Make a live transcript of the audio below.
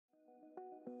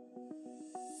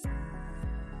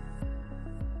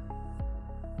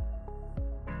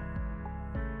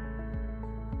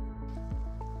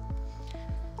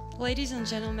Ladies and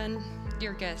gentlemen,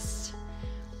 dear guests,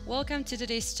 welcome to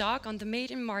today's talk on the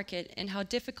mating market and how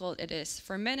difficult it is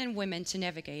for men and women to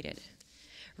navigate it.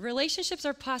 Relationships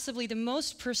are possibly the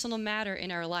most personal matter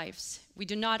in our lives. We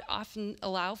do not often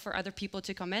allow for other people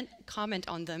to comment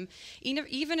on them,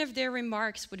 even if their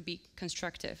remarks would be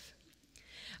constructive.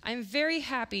 I'm very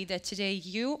happy that today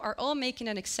you are all making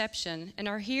an exception and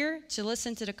are here to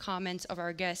listen to the comments of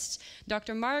our guest,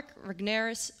 Dr. Mark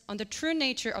Regnerus, on the true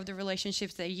nature of the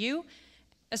relationships that you,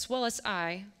 as well as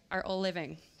I, are all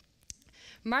living.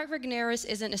 Mark Regnerus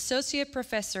is an associate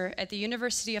professor at the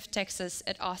University of Texas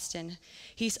at Austin.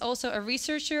 He's also a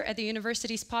researcher at the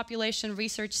university's Population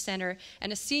Research Center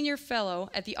and a senior fellow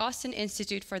at the Austin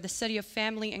Institute for the Study of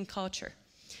Family and Culture.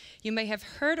 You may have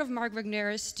heard of Mark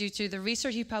Regnerus due to the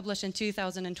research he published in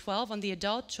 2012 on the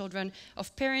adult children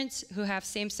of parents who have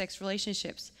same-sex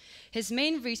relationships. His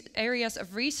main areas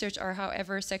of research are,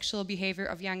 however, sexual behavior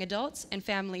of young adults and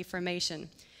family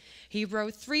formation. He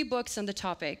wrote 3 books on the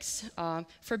topics,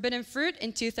 Forbidden Fruit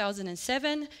in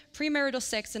 2007, Premarital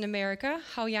Sex in America,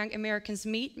 How Young Americans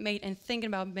Meet, Mate, and Think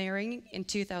About Marrying in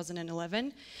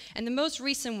 2011, and the most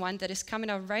recent one that is coming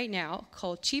out right now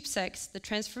called Cheap Sex, The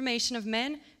Transformation of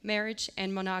Men, Marriage,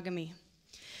 and Monogamy.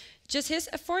 Just his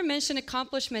aforementioned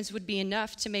accomplishments would be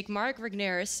enough to make Mark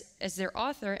Regnerus, as their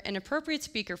author, an appropriate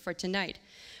speaker for tonight.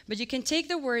 But you can take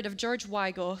the word of George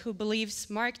Weigel, who believes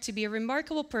Mark to be a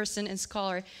remarkable person and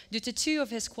scholar due to 2 of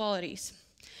his qualities.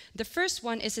 The first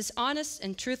one is his honest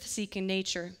and truth-seeking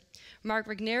nature. Mark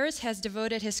Regnerus has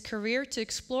devoted his career to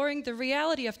exploring the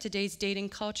reality of today's dating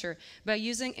culture by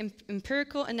using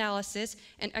empirical analysis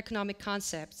and economic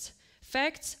concepts.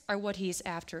 Facts are what he is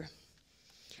after.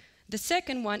 The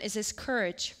second one is his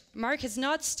courage. Mark has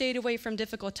not stayed away from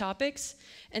difficult topics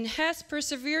and has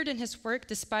persevered in his work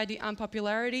despite the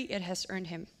unpopularity it has earned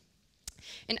him.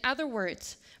 In other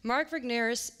words, Mark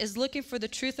Regnerus is looking for the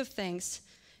truth of things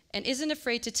and isn't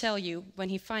afraid to tell you when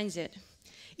he finds it,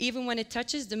 even when it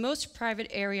touches the most private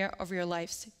area of your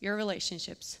lives, your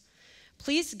relationships.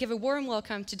 Please give a warm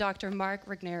welcome to Dr. Mark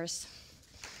Regnerus.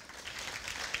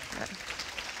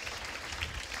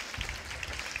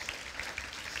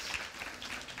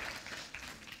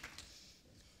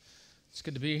 It's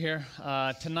good to be here.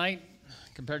 Tonight,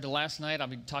 compared to last night, I'll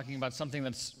be talking about something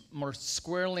that's more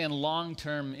squarely and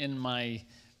long-term in my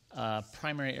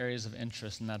primary areas of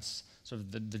interest, and that's sort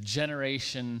of the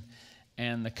generation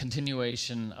and the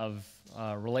continuation of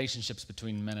relationships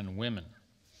between men and women.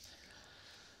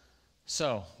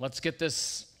 So, let's get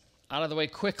this out of the way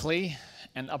quickly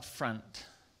and up front.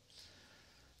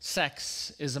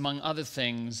 Sex is, among other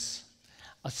things,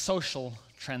 a social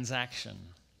transaction.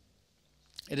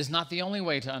 It is not the only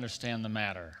way to understand the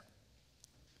matter,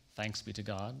 thanks be to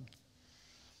God,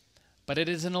 but it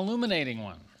is an illuminating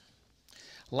one.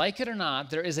 Like it or not,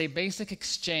 there is a basic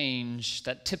exchange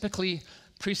that typically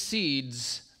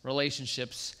precedes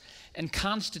relationships and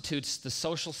constitutes the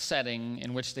social setting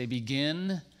in which they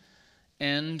begin,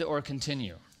 end, or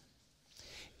continue.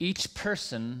 Each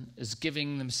person is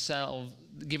giving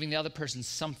the other person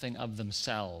something of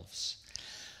themselves.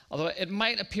 Although it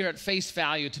might appear at face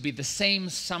value to be the same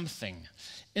something,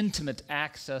 intimate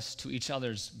access to each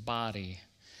other's body,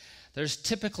 there's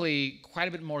typically quite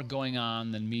a bit more going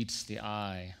on than meets the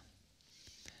eye.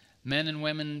 Men and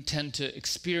women tend to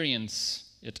experience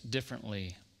it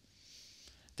differently.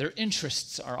 Their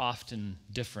interests are often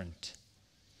different.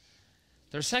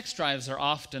 Their sex drives are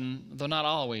often, though not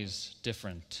always,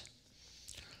 different.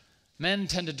 Men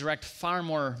tend to direct far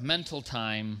more mental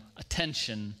time,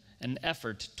 attention, and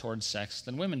effort towards sex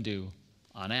than women do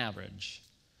on average.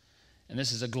 And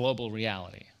this is a global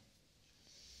reality.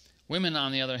 Women,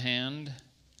 on the other hand,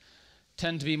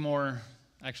 tend to be more,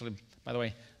 actually, by the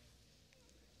way,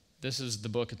 this is the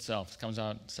book itself. It comes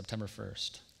out September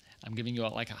 1st. I'm giving you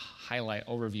like a highlight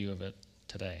overview of it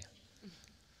today.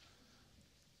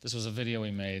 This was a video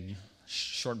we made,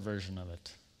 short version of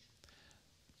it.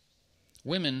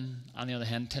 Women, on the other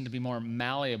hand, tend to be more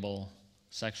malleable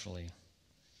sexually.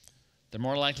 They're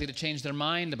more likely to change their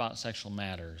mind about sexual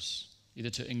matters, either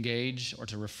to engage or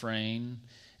to refrain,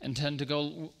 and tend to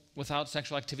go without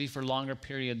sexual activity for longer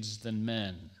periods than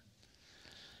men.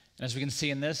 And as we can see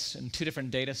in 2 different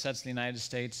data sets in the United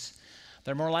States,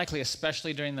 they're more likely,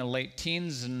 especially during the late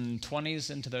teens and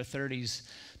 20s into their 30s,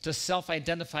 to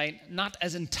self-identify not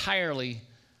as entirely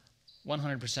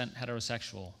 100%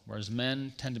 heterosexual, whereas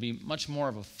men tend to be much more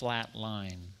of a flat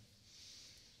line.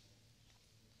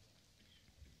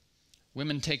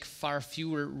 Women take far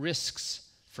fewer risks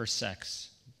for sex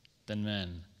than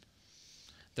men.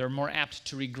 They're more apt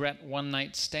to regret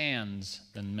one-night stands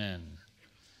than men.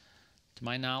 To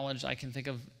my knowledge, I can think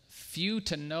of few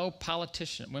to no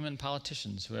women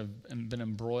politicians who have been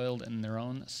embroiled in their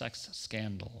own sex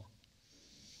scandal.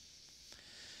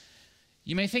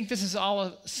 You may think this is all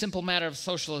a simple matter of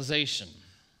socialization,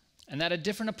 and that a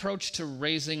different approach to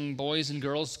raising boys and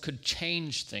girls could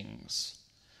change things,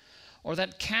 or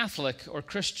that Catholic or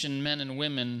Christian men and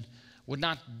women would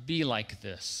not be like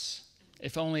this,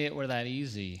 if only it were that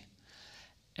easy.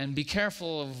 And be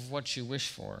careful of what you wish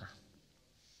for.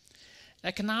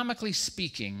 Economically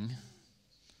speaking,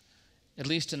 at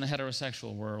least in the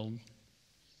heterosexual world,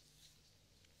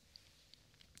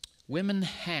 women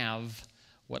have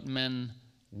what men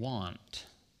want,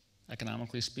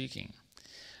 economically speaking,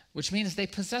 which means they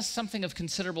possess something of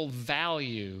considerable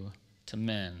value to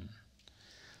men,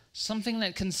 something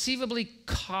that conceivably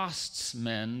costs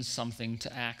men something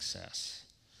to access.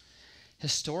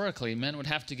 Historically, men would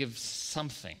have to give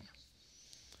something,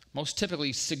 most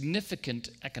typically significant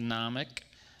economic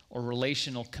or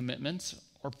relational commitments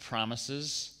or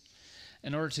promises,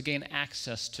 in order to gain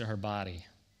access to her body.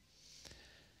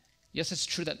 Yes, it's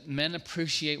true that men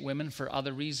appreciate women for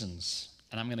other reasons,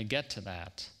 and I'm going to get to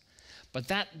that. But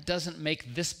that doesn't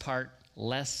make this part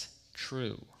less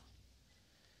true.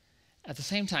 At the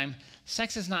same time,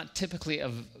 sex is not typically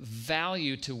of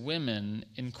value to women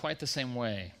in quite the same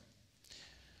way.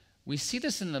 We see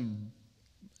this in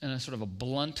a sort of a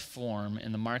blunt form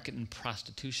in the market in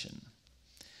prostitution.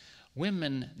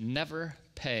 Women never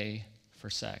pay for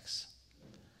sex.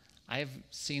 I have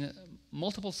seen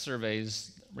multiple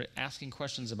surveys asking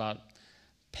questions about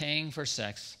paying for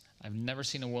sex. I've never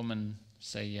seen a woman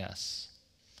say yes.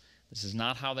 This is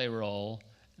not how they roll,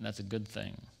 and that's a good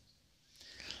thing.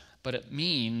 But it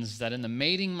means that in the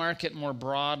mating market more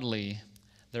broadly,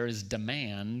 there is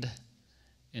demand,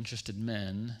 interested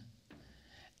men,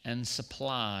 and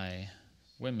supply,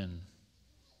 women.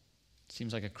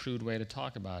 Seems like a crude way to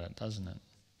talk about it, doesn't it?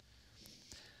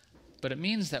 But it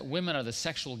means that women are the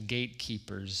sexual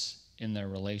gatekeepers in their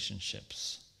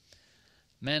relationships.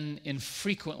 Men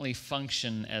infrequently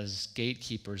function as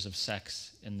gatekeepers of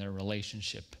sex in their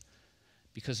relationship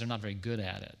because they're not very good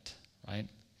at it, right?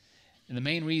 And the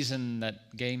main reason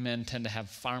that gay men tend to have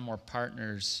far more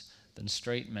partners than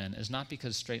straight men is not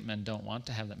because straight men don't want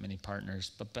to have that many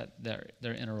partners, but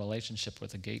they're in a relationship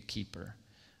with a gatekeeper.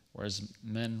 Whereas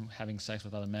men having sex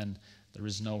with other men, there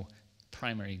is no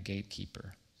primary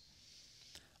gatekeeper.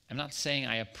 I'm not saying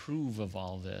I approve of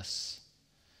all this,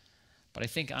 but I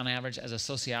think on average, as a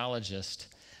sociologist,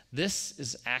 this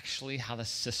is actually how the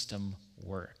system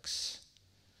works.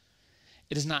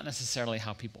 It is not necessarily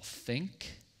how people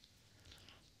think,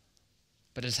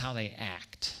 but it is how they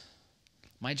act.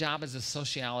 My job as a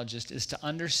sociologist is to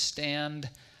understand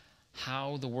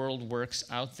how the world works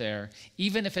out there,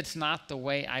 even if it's not the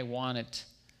way I want it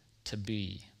to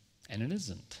be. And it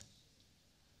isn't.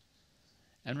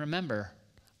 And remember,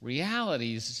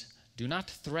 realities do not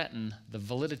threaten the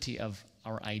validity of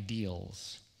our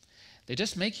ideals. They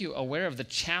just make you aware of the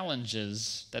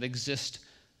challenges that exist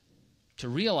to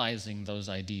realizing those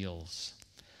ideals.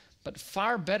 But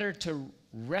far better to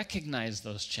recognize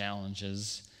those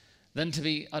challenges than to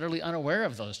be utterly unaware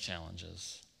of those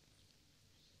challenges.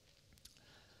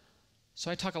 So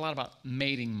I talk a lot about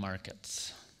mating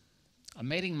markets. A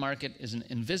mating market is an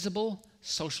invisible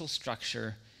social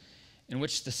structure in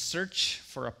which the search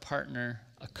for a partner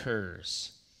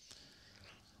occurs,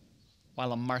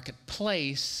 while a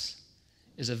marketplace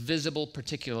is a visible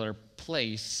particular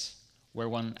place where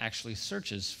one actually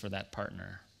searches for that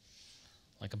partner,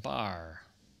 like a bar,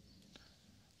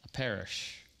 a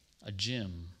parish, a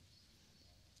gym,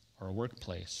 or a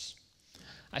workplace.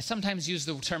 I sometimes use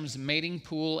the terms mating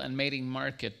pool and mating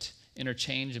market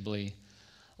interchangeably,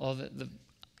 although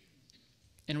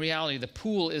in reality, the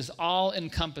pool is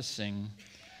all-encompassing,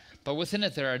 but within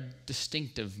it there are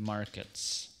distinctive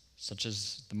markets, such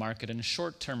as the market in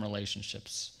short-term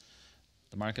relationships,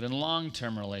 the market in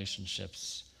long-term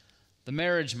relationships, the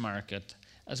marriage market,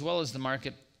 as well as the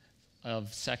market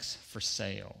of sex for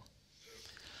sale.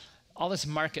 All this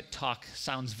market talk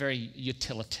sounds very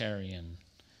utilitarian,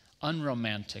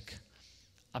 unromantic,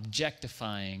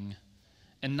 objectifying,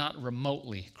 and not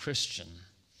remotely Christian.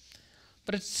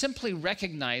 But it's simply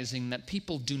recognizing that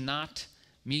people do not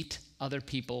meet other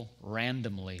people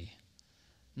randomly,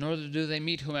 nor do they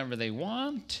meet whomever they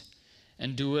want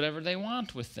and do whatever they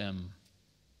want with them.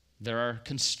 There are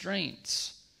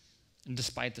constraints, and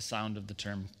despite the sound of the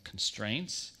term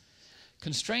constraints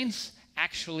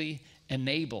actually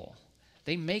enable.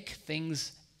 They make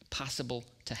things possible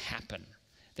to happen.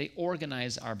 They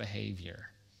organize our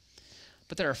behavior.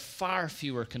 But there are far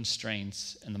fewer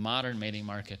constraints in the modern mating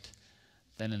market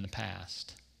than in the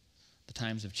past. The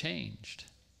times have changed.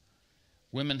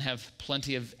 Women have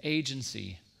plenty of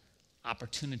agency,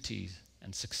 opportunities,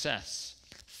 and success,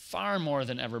 far more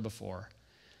than ever before,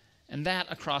 and that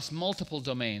across multiple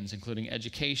domains, including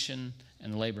education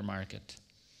and the labor market.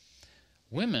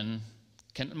 Women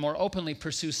can more openly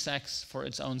pursue sex for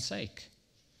its own sake.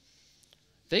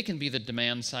 They can be the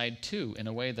demand side too, in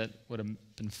a way that would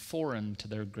have been foreign to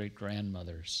their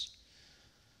great-grandmothers.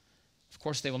 Of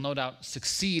course, they will no doubt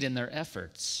succeed in their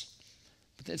efforts,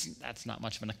 but that's not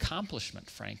much of an accomplishment,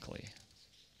 frankly.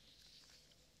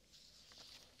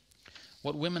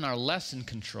 What women are less in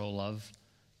control of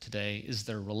today is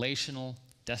their relational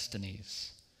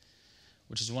destinies,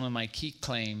 which is one of my key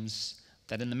claims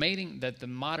that the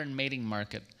modern mating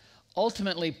market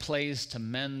ultimately plays to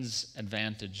men's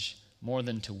advantage more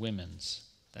than to women's.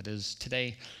 That is,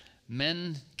 today,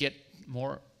 men get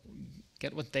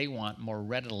what they want more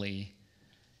readily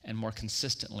and more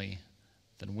consistently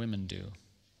than women do.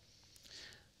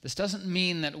 This doesn't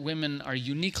mean that women are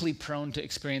uniquely prone to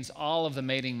experience all of the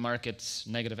mating market's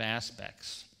negative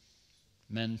aspects.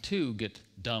 Men, too, get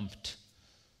dumped,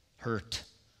 hurt,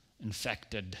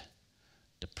 infected,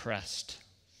 depressed.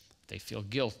 They feel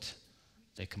guilt.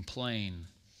 They complain.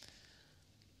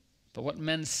 But what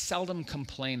men seldom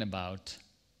complain about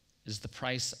is the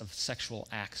price of sexual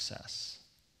access.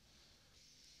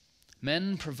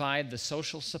 Men provide the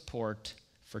social support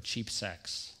for cheap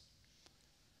sex,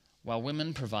 while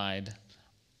women provide,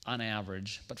 on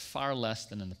average, but far less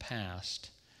than in the past,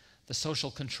 the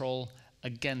social control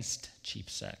against cheap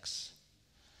sex.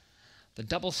 The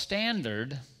double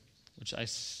standard, which I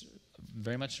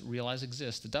very much realize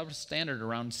exists, the double standard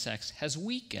around sex has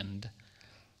weakened,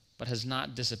 but has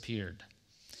not disappeared.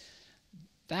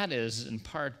 That is, in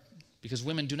part, because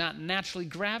women do not naturally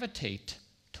gravitate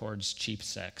towards cheap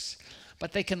sex,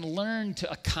 but they can learn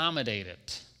to accommodate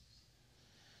it.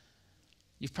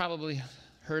 You've probably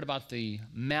heard about the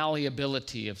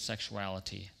malleability of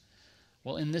sexuality.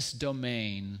 Well, in this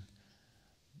domain,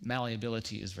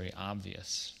 malleability is very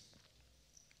obvious.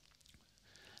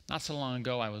 Not so long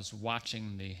ago, I was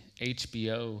watching the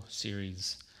HBO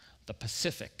series, The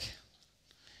Pacific,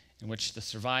 in which the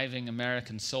surviving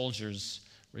American soldiers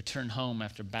return home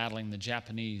after battling the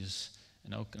Japanese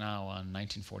in Okinawa in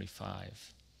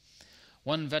 1945.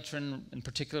 One veteran in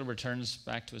particular returns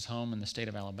back to his home in the state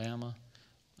of Alabama,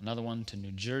 another one to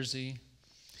New Jersey.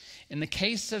 In the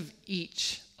case of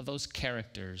each of those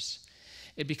characters,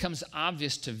 it becomes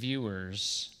obvious to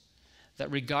viewers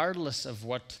that regardless of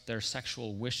what their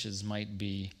sexual wishes might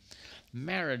be,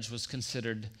 marriage was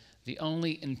considered the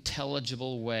only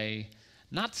intelligible way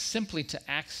not simply to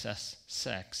access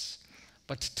sex,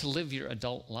 but to live your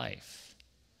adult life.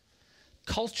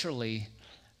 Culturally,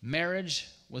 marriage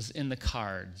was in the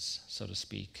cards, so to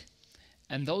speak.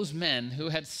 And those men who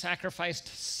had sacrificed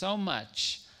so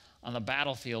much on the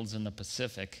battlefields in the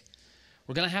Pacific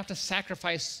were going to have to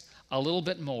sacrifice a little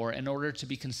bit more in order to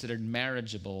be considered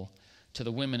marriageable to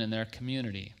the women in their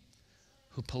community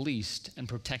who policed and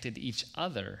protected each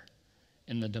other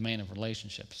in the domain of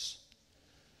relationships.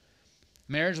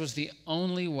 Marriage was the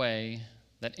only way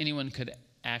that anyone could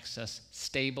access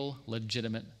stable,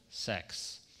 legitimate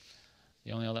sex.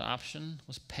 The only other option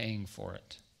was paying for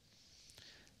it.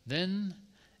 Then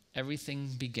everything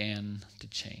began to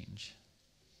change.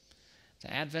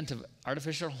 The advent of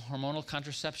artificial hormonal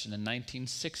contraception in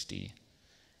 1960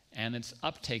 and its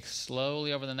uptake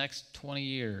slowly over the next 20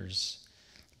 years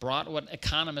brought what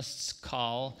economists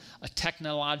call a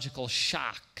technological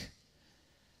shock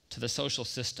to the social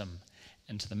system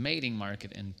and to the mating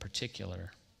market in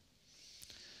particular.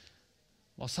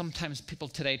 While sometimes people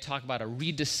today talk about a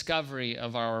rediscovery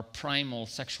of our primal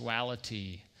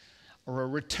sexuality or a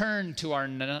return to our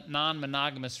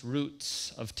non-monogamous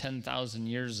roots of 10,000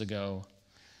 years ago,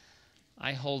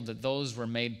 I hold that those were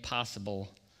made possible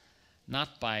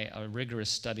not by a rigorous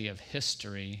study of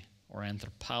history or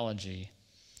anthropology,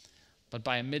 but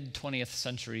by a mid-20th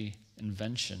century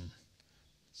invention.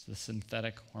 It's the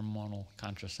synthetic hormonal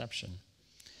contraception.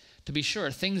 To be sure,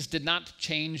 things did not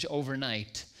change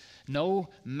overnight. No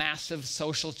massive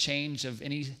social change of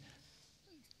any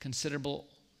considerable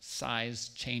size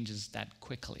changes that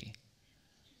quickly.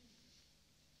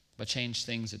 But change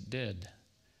things it did.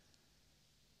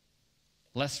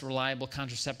 Less reliable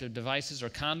contraceptive devices or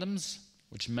condoms,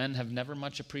 which men have never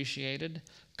much appreciated,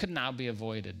 could now be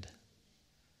avoided.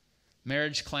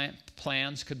 Marriage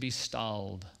plans could be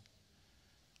stalled.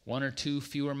 One or two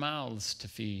fewer mouths to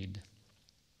feed.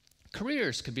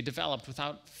 Careers could be developed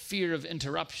without fear of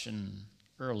interruption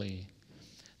early.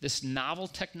 This novel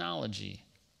technology,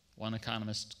 one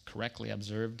economist correctly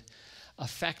observed,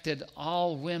 affected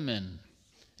all women,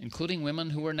 including women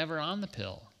who were never on the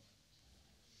pill.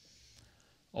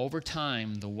 Over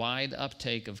time, the wide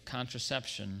uptake of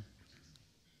contraception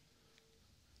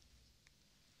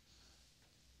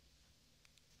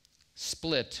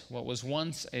split what was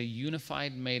once a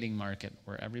unified mating market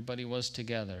where everybody was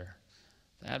together.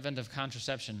 The advent of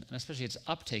contraception, and especially its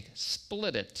uptake,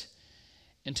 split it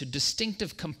into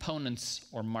distinctive components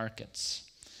or markets.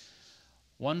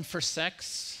 One for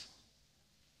sex,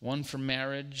 one for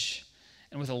marriage,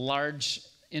 and with a large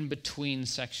in-between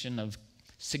section of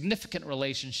significant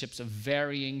relationships of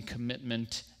varying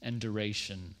commitment and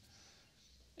duration,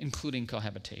 including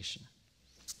cohabitation.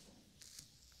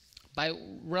 By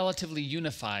relatively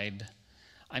unified,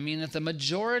 I mean that the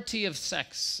majority of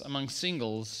sex among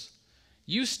singles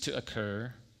used to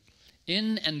occur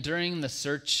in and during the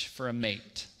search for a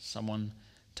mate, someone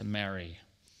to marry.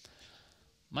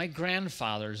 My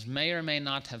grandfathers may or may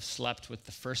not have slept with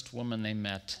the first woman they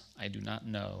met. I do not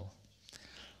know.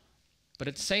 But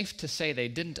it's safe to say they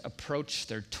didn't approach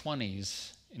their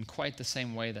 20s in quite the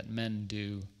same way that men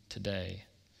do today.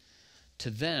 To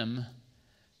them,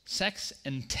 sex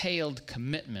entailed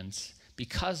commitments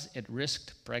because it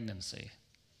risked pregnancy.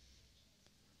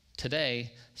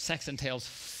 Today, sex entails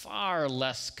far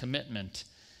less commitment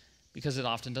because it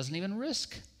often doesn't even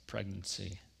risk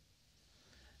pregnancy.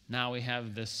 Now we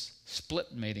have this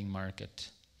split mating market,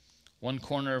 one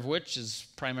corner of which is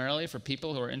primarily for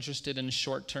people who are interested in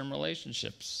short-term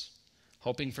relationships,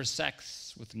 hoping for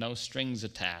sex with no strings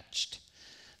attached.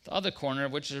 The other corner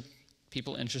of which are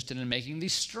people interested in making the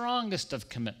strongest of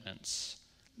commitments,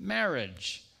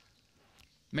 marriage.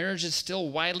 Marriage is still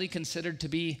widely considered to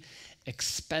be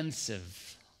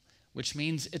expensive, which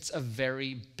means it's a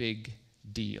very big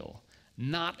deal,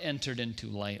 not entered into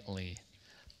lightly,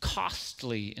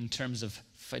 costly in terms of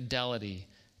fidelity,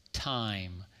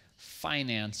 time,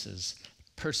 finances,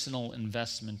 personal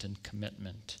investment, and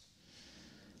commitment.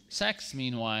 Sex,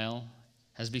 meanwhile,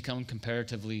 has become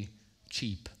comparatively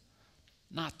cheap,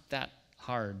 not that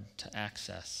hard to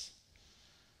access.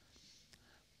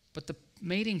 But the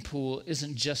mating pool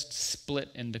isn't just split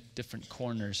into different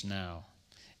corners now.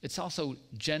 It's also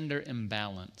gender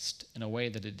imbalanced in a way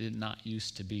that it did not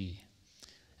used to be.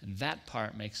 And that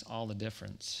part makes all the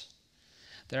difference.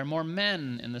 There are more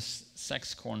men in the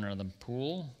sex corner of the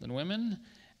pool than women,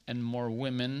 and more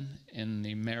women in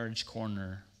the marriage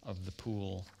corner of the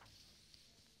pool.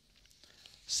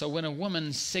 So when a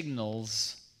woman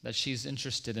signals that she's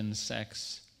interested in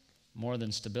sex more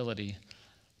than stability,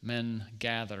 men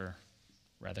gather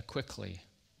rather quickly.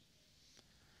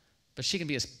 But she can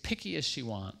be as picky as she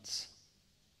wants.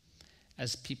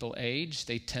 As people age,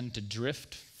 they tend to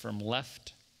drift from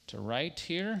left to right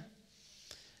here,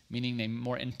 meaning they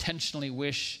more intentionally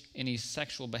wish any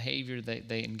sexual behavior that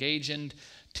they engage in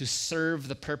to serve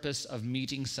the purpose of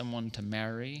meeting someone to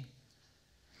marry.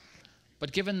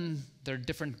 But given their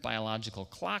different biological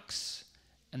clocks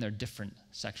and their different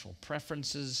sexual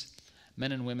preferences,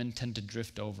 men and women tend to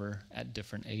drift over at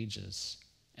different ages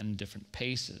and different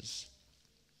paces.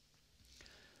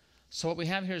 So what we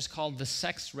have here is called the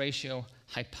sex ratio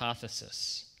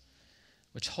hypothesis,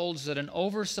 which holds that an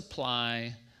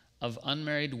oversupply of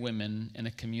unmarried women in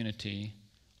a community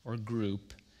or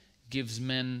group gives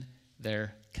men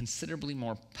their considerably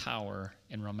more power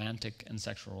in romantic and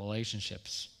sexual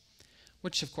relationships,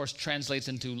 which of course translates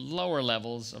into lower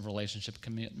levels of relationship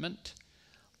commitment,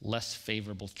 less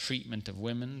favorable treatment of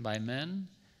women by men,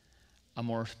 a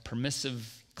more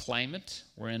permissive climate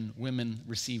wherein women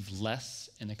receive less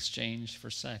in exchange for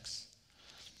sex.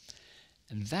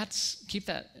 And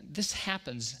this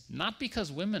happens not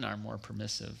because women are more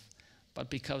permissive, but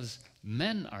because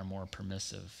men are more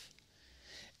permissive.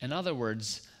 In other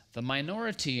words, the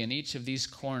minority in each of these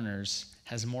corners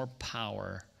has more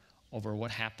power over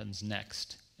what happens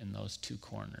next in those two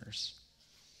corners.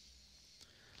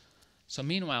 So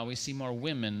meanwhile, we see more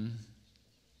women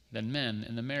than men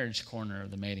in the marriage corner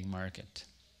of the mating market.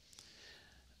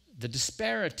 The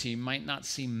disparity might not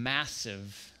seem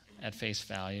massive at face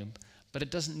value, but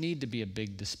it doesn't need to be a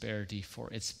big disparity for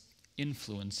its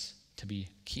influence to be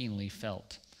keenly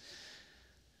felt.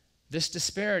 This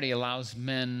disparity allows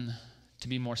men to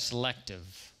be more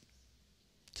selective,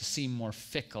 to seem more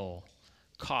fickle,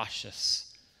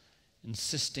 cautious,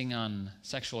 insisting on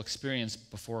sexual experience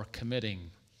before committing.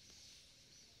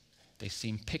 They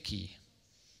seem picky,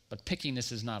 but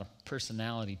pickiness is not a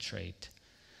personality trait.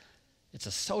 It's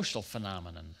a social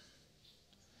phenomenon.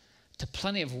 To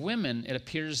plenty of women, it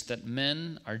appears that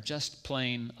men are just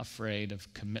plain afraid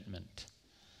of commitment.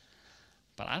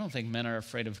 But I don't think men are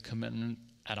afraid of commitment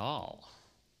at all.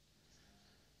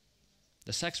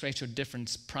 The sex ratio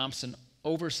difference prompts an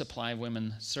oversupply of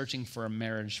women searching for a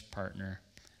marriage partner,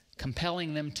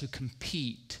 compelling them to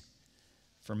compete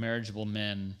for marriageable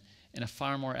men in a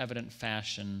far more evident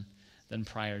fashion than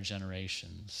prior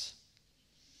generations.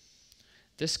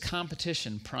 This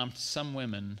competition prompts some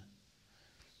women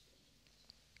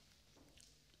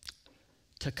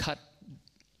to cut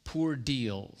poor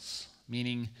deals,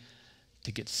 meaning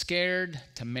to get scared,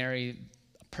 to marry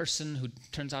a person who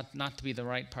turns out not to be the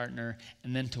right partner,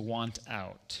 and then to want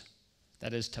out.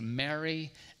 That is, to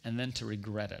marry and then to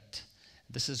regret it.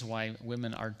 This is why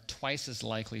women are twice as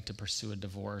likely to pursue a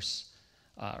divorce,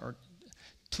 or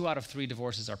 2 out of 3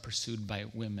 divorces are pursued by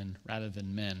women rather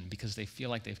than men because they feel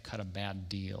like they've cut a bad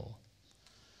deal.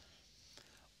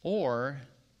 Or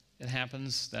it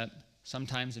happens that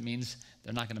sometimes it means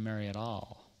they're not going to marry at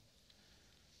all.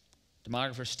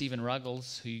 Demographer Stephen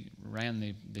Ruggles, who ran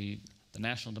the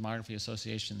National Demography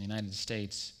Association in the United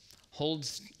States,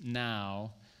 holds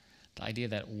now the idea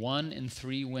that 1 in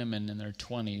 3 women in their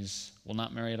 20s will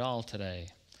not marry at all today.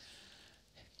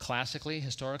 Classically,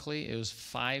 historically, it was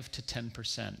 5 to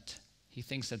 10%. He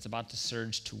thinks that's about to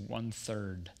surge to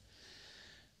 1/3.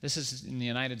 This is in the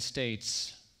United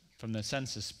States from the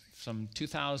census from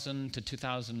 2000 to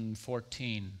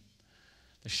 2014.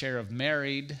 The share of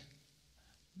married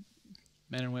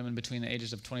men and women between the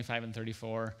ages of 25 and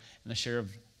 34, and the share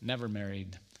of never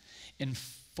married. In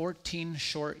 14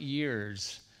 short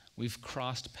years, we've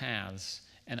crossed paths,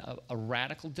 and a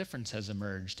radical difference has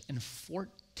emerged in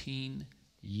 14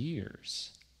 years.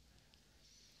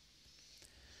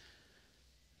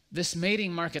 This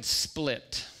mating market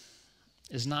split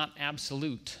is not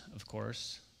absolute, of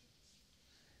course.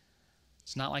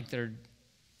 It's not like they're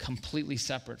completely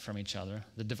separate from each other.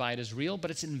 The divide is real,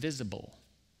 but it's invisible.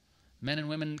 Men and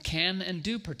women can and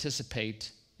do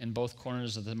participate in both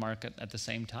corners of the market at the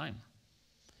same time.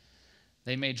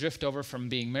 They may drift over from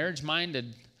being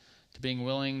marriage-minded to being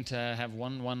willing to have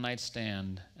one-night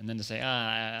stand and then to say,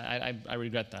 I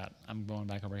regret that. I'm going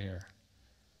back over here.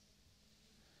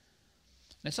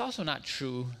 And it's also not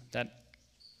true that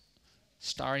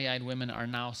starry-eyed women are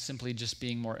now simply just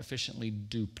being more efficiently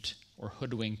duped or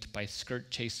hoodwinked by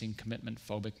skirt-chasing,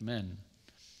 commitment-phobic men.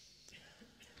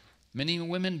 Many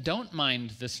women don't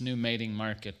mind this new mating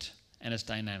market and its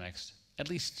dynamics, at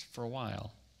least for a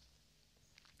while.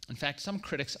 In fact, some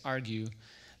critics argue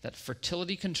that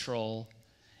fertility control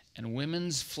and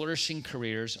women's flourishing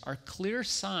careers are clear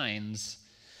signs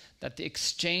that the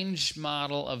exchange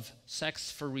model of sex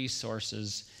for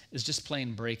resources is just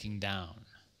plain breaking down,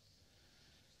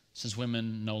 since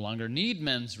women no longer need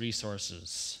men's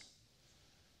resources.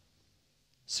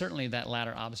 Certainly that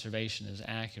latter observation is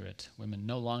accurate. Women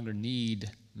no longer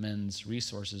need men's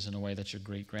resources in a way that your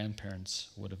great-grandparents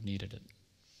would have needed it.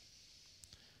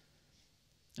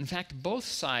 In fact, both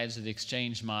sides of the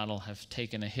exchange model have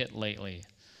taken a hit lately,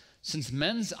 since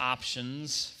men's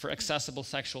options for accessible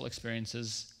sexual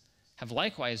experiences have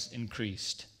likewise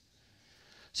increased.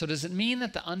 So does it mean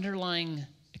that the underlying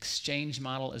exchange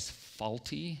model is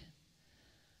faulty?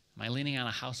 Am I leaning on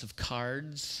a house of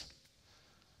cards?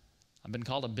 I've been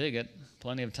called a bigot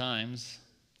plenty of times.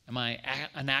 Am I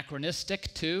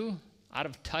anachronistic too? Out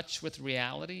of touch with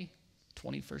reality?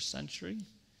 21st century?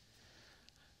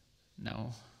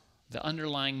 No. The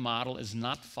underlying model is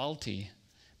not faulty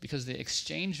because the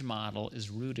exchange model is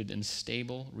rooted in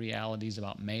stable realities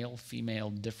about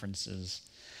male-female differences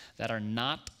that are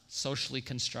not socially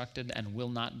constructed and will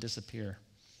not disappear.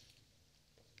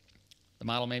 The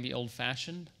model may be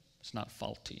old-fashioned, it's not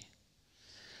faulty.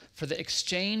 For the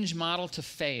exchange model to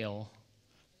fail,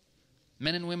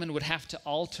 men and women would have to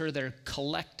alter their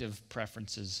collective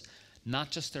preferences,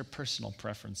 not just their personal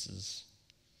preferences.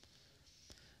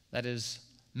 That is,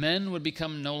 men would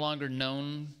become no longer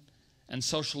known and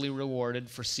socially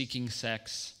rewarded for seeking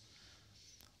sex,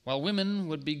 while women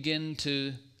would begin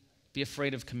to be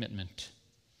afraid of commitment.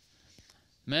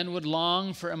 Men would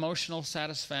long for emotional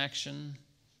satisfaction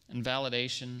and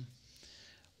validation.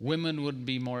 Women would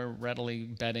be more readily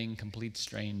betting complete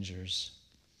strangers.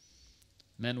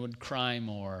 Men would cry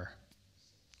more.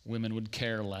 Women would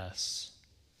care less.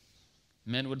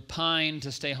 Men would pine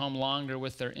to stay home longer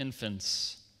with their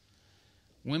infants.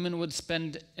 Women would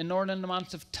spend inordinate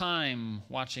amounts of time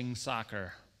watching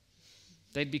soccer.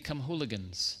 They'd become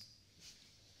hooligans.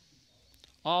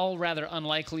 All rather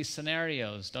unlikely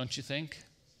scenarios, don't you think?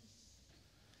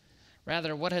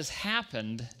 Rather, what has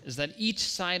happened is that each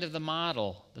side of the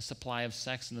model, the supply of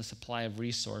sex and the supply of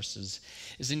resources,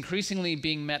 is increasingly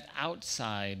being met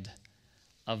outside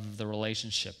of the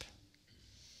relationship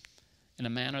in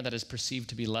a manner that is perceived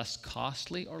to be less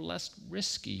costly or less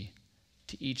risky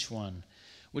to each one,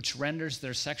 which renders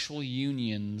their sexual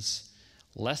unions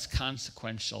less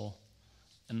consequential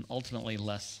and ultimately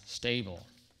less stable.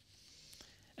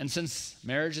 And since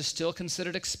marriage is still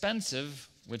considered expensive,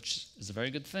 which is a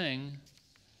very good thing,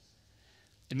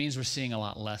 it means we're seeing a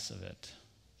lot less of it,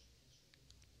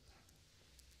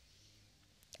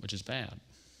 which is bad.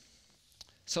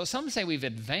 So some say we've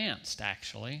advanced,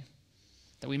 actually,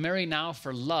 that we marry now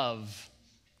for love,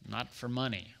 not for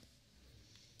money.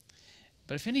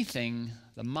 But if anything,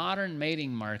 the modern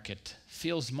mating market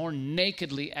feels more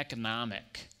nakedly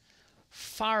economic,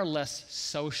 far less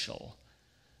social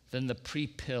than the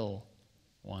pre-pill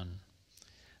one.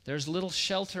 There's little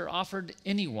shelter offered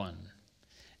anyone.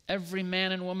 Every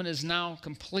man and woman is now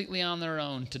completely on their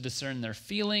own to discern their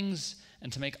feelings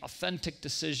and to make authentic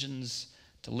decisions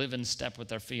to live in step with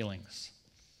their feelings.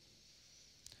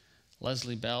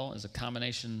 Leslie Bell is a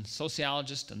combination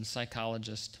sociologist and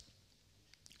psychologist.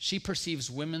 She perceives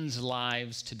women's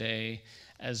lives today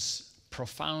as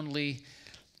profoundly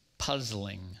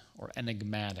puzzling or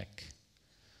enigmatic.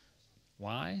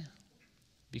 Why?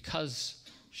 Because,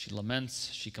 she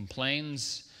laments, she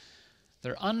complains,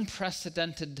 their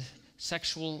unprecedented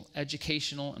sexual,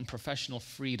 educational, and professional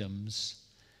freedoms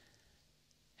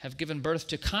have given birth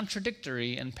to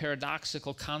contradictory and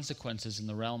paradoxical consequences in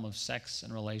the realm of sex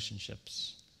and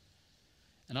relationships.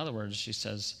 In other words, she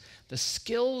says, the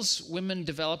skills women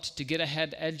developed to get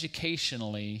ahead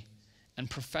educationally and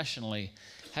professionally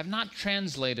have not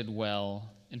translated well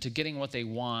into getting what they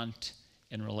want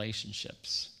in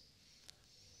relationships.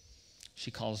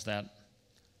 She calls that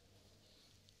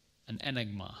an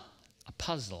enigma, a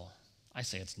puzzle. I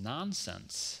say it's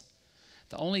nonsense.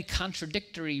 The only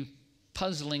contradictory,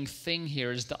 puzzling thing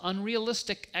here is the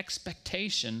unrealistic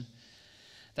expectation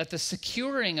that the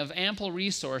securing of ample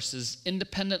resources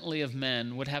independently of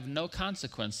men would have no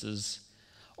consequences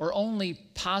or only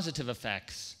positive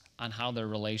effects on how their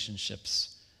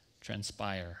relationships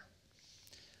transpire.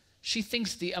 She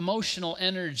thinks the emotional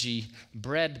energy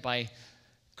bred by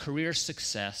career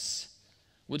success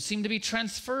would seem to be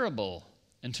transferable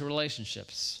into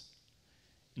relationships.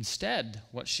 Instead,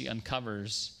 what she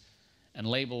uncovers and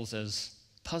labels as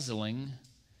puzzling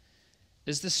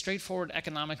is the straightforward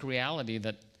economic reality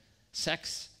that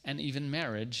sex and even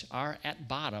marriage are at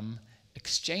bottom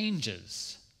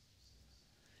exchanges.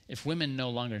 If women no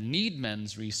longer need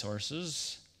men's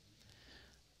resources,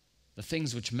 the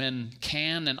things which men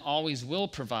can and always will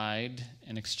provide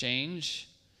in exchange,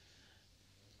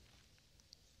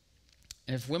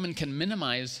 and if women can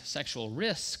minimize sexual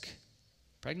risk,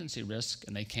 pregnancy risk,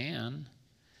 and they can,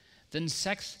 then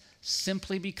sex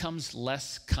simply becomes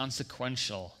less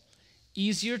consequential,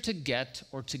 easier to get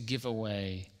or to give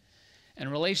away,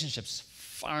 and relationships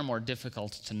far more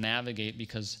difficult to navigate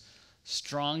because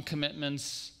strong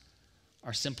commitments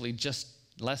are simply just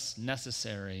less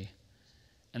necessary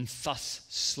and thus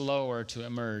slower to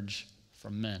emerge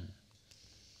from men.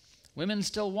 Women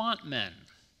still want men.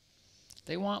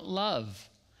 They want love,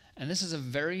 and this is a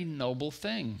very noble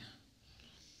thing.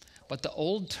 But the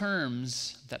old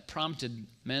terms that prompted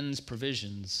men's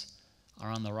provisions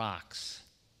are on the rocks.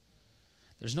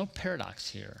 There's no paradox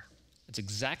here. It's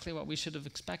exactly what we should have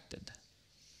expected.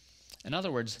 In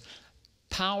other words,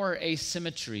 power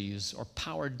asymmetries or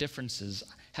power differences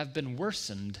have been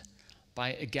worsened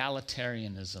by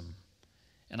egalitarianism,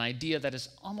 an idea that is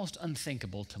almost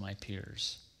unthinkable to my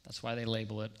peers. That's why they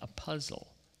label it a puzzle.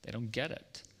 They don't get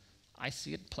it. I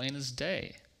see it plain as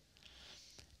day.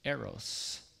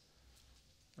 Eros,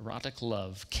 erotic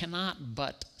love, cannot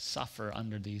but suffer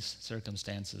under these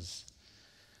circumstances.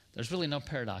 There's really no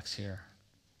paradox here.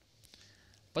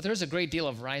 But there's a great deal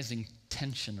of rising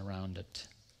tension around it.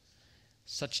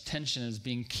 Such tension is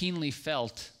being keenly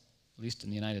felt, at least in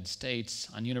the United States,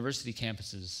 on university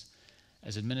campuses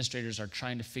as administrators are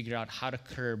trying to figure out how to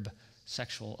curb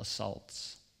sexual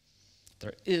assaults.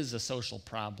 There is a social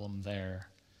problem there.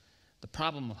 The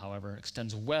problem, however,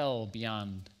 extends well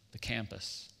beyond the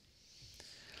campus.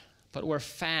 But where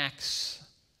facts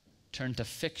turn to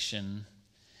fiction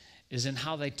is in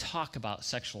how they talk about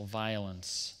sexual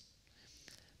violence.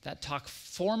 That talk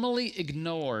formally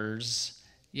ignores,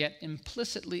 yet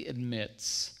implicitly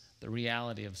admits, the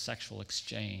reality of sexual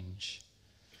exchange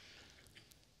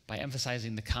by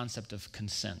emphasizing the concept of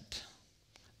consent.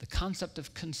 The concept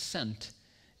of consent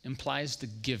implies the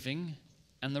giving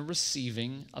and the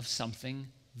receiving of something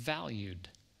valued.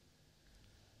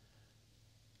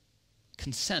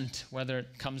 Consent, whether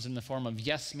it comes in the form of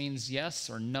yes means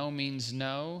yes or no means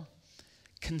no,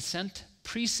 consent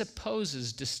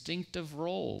presupposes distinctive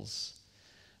roles,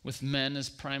 with men as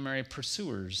primary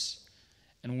pursuers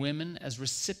and women as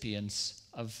recipients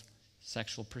of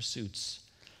sexual pursuits.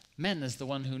 Men as the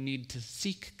one who need to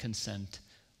seek consent,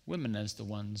 women as the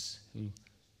ones who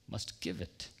must give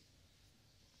it.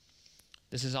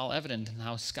 This is all evident in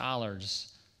how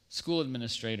scholars, school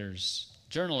administrators,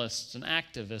 journalists, and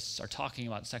activists are talking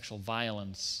about sexual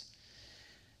violence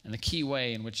and the key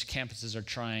way in which campuses are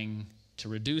trying to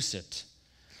reduce it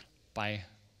by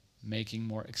making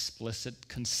more explicit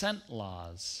consent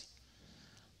laws.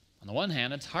 On the one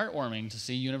hand, it's heartwarming to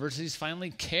see universities finally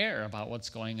care about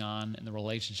what's going on in the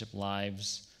relationship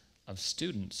lives of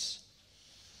students.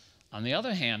 On the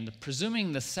other hand,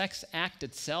 presuming the sex act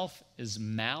itself is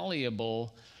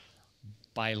malleable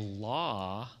by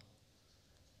law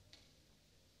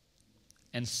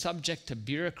and subject to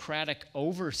bureaucratic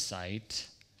oversight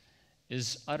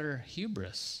is utter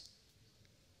hubris.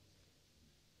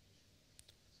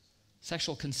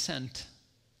 Sexual consent,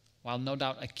 while no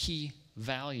doubt a key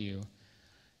value,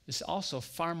 is also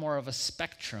far more of a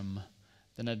spectrum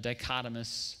than a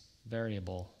dichotomous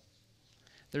variable.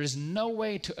 There is no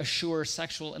way to assure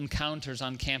sexual encounters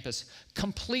on campus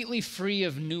completely free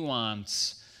of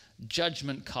nuance,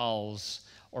 judgment calls,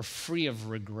 or free of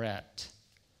regret.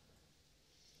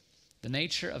 The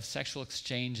nature of sexual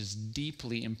exchange is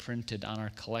deeply imprinted on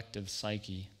our collective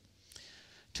psyche.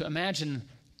 To imagine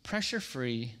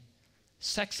pressure-free,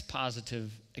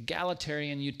 sex-positive,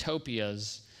 egalitarian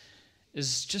utopias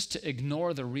is just to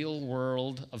ignore the real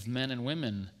world of men and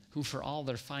women who, for all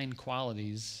their fine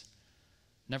qualities,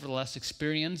 nevertheless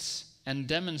experience and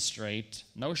demonstrate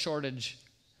no shortage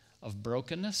of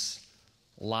brokenness,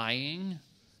 lying,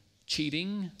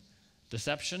 cheating,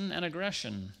 deception, and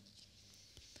aggression.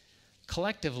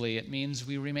 Collectively, it means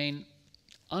we remain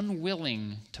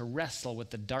unwilling to wrestle with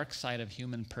the dark side of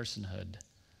human personhood,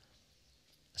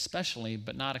 especially,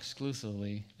 but not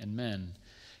exclusively, in men,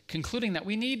 concluding that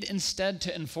we need instead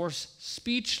to enforce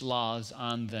speech laws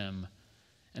on them,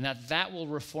 and that will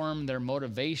reform their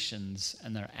motivations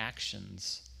and their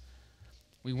actions.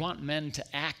 We want men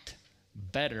to act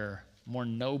better, more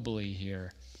nobly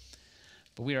here,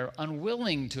 but we are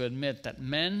unwilling to admit that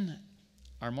men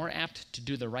are more apt to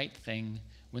do the right thing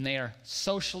when they are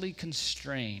socially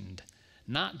constrained,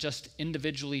 not just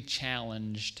individually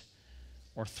challenged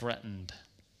or threatened.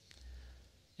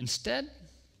 Instead,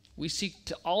 we seek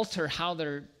to alter how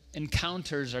their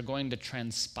encounters are going to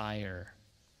transpire.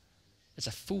 It's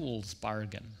a fool's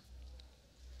bargain.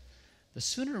 The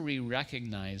sooner we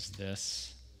recognize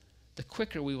this, the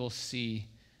quicker we will see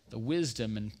the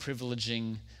wisdom in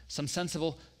privileging some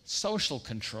sensible social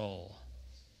control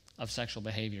of sexual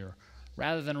behavior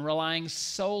rather than relying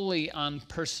solely on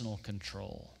personal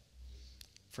control.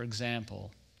 For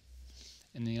example,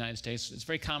 in the United States, it's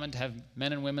very common to have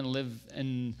men and women live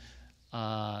in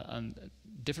on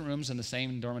different rooms on the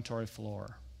same dormitory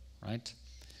floor, right?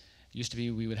 It used to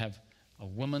be we would have a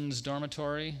women's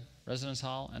dormitory, residence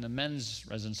hall, and a men's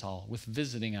residence hall with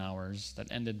visiting hours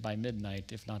that ended by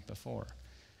midnight, if not before.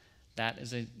 That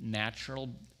is a natural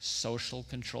social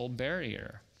control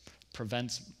barrier.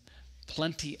 Prevents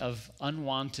plenty of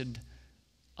unwanted,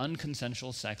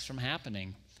 unconsensual sex from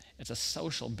happening. It's a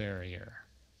social barrier.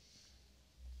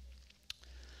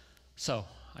 So,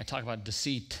 I talk about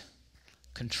deceit,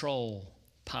 control,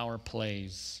 power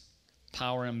plays,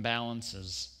 power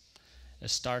imbalances. It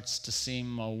starts to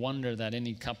seem a wonder that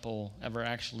any couple ever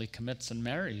actually commits and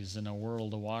marries in a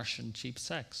world awash in cheap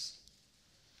sex.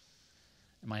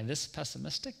 Am I this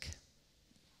pessimistic?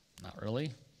 Not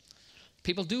really.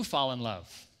 People do fall in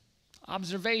love.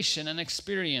 Observation and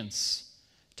experience,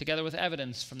 together with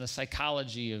evidence from the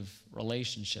psychology of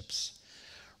relationships,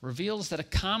 reveals that a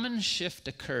common shift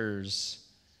occurs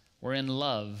wherein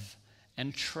love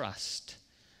and trust,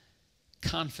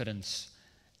 confidence,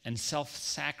 and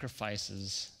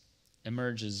self-sacrifices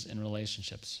emerges in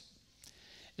relationships.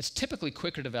 It's typically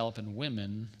quicker to develop in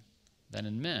women than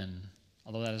in men,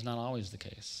 although that is not always the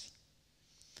case.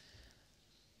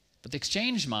 But the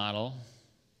exchange model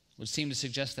would seem to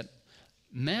suggest that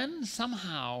men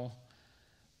somehow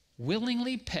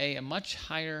willingly pay a much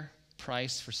higher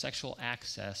price for sexual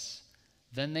access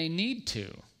than they need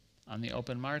to on the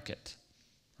open market,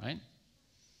 right?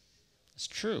 It's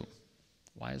true.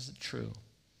 Why is it true?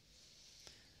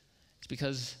 It's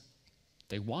because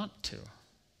they want to.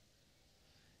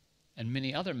 And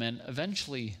many other men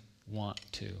eventually want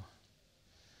to.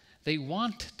 They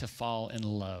want to fall in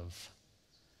love.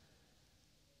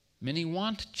 Many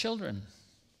want children.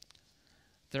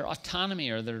 Their autonomy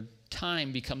or their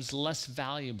time becomes less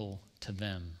valuable to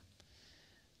them.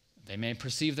 They may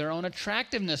perceive their own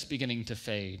attractiveness beginning to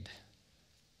fade.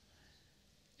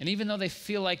 And even though they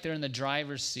feel like they're in the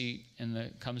driver's seat when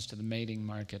it comes to the mating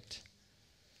market,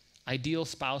 ideal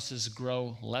spouses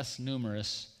grow less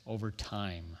numerous over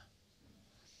time.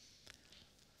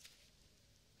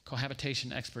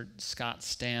 Cohabitation expert Scott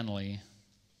Stanley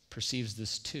perceives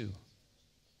this too,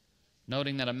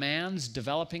 noting that a man's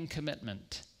developing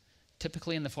commitment,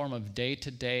 typically in the form of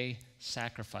day-to-day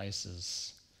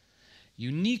sacrifices,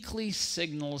 uniquely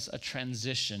signals a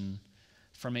transition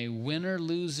from a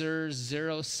winner-loser,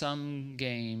 zero-sum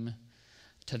game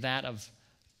to that of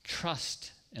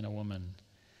trust in a woman,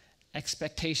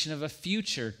 expectation of a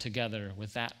future together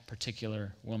with that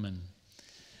particular woman.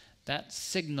 That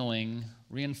signaling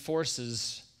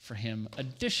reinforces for him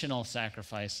additional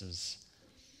sacrifices.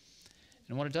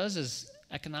 And what it does is,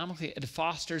 economically, it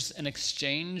fosters an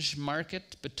exchange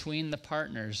market between the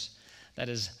partners that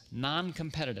is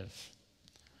non-competitive,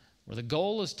 where the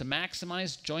goal is to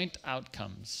maximize joint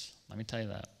outcomes. Let me tell you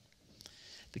that.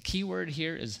 The key word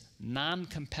here is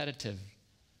non-competitive,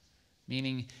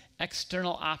 meaning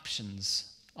external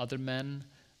options, other men,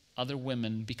 other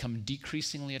women, become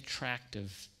decreasingly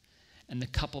attractive, and the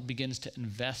couple begins to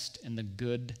invest in the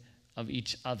good of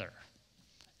each other.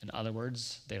 In other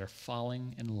words, they are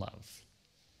falling in love.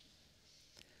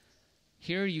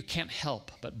 Here you can't help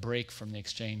but break from the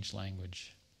exchange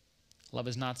language. Love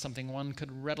is not something one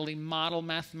could readily model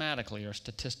mathematically or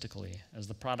statistically as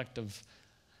the product of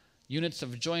units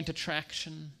of joint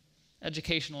attraction,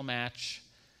 educational match,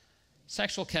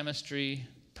 sexual chemistry,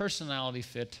 personality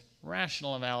fit,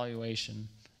 rational evaluation,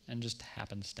 and just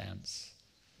happenstance.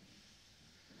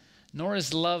 Nor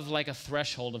is love like a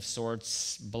threshold of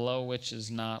sorts, below which is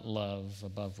not love,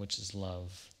 above which is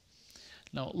love.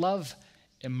 No, love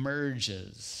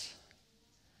emerges.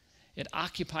 It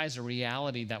occupies a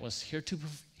reality that was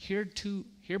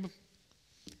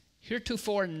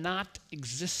heretofore not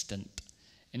existent,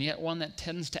 and yet one that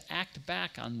tends to act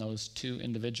back on those two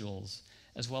individuals,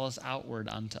 as well as outward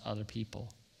onto other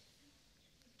people.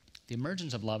 The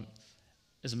emergence of love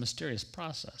is a mysterious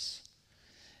process.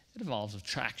 It involves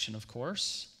attraction, of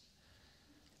course,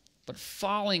 but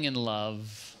falling in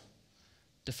love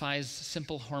defies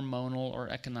simple hormonal or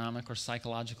economic or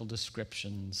psychological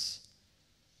descriptions.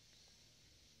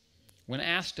 When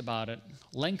asked about it,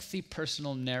 lengthy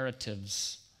personal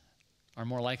narratives are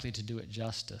more likely to do it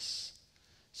justice,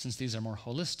 since these are more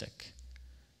holistic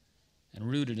and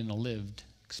rooted in a lived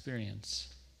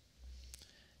experience.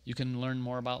 You can learn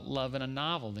more about love in a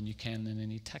novel than you can in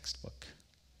any textbook.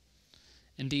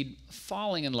 Indeed,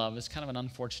 falling in love is kind of an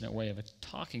unfortunate way of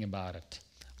talking about it.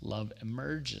 Love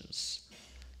emerges,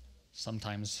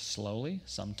 sometimes slowly,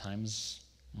 sometimes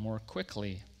more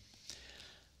quickly.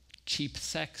 Cheap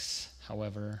sex,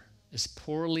 however, is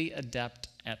poorly adept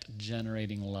at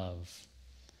generating love.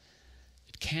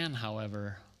 It can,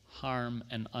 however, harm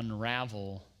and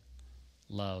unravel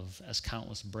love, as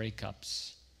countless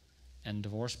breakups and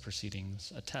divorce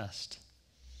proceedings attest.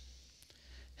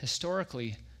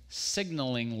 Historically,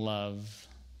 signaling love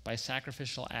by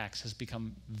sacrificial acts has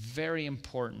become very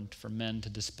important for men to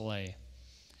display.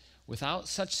 Without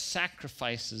such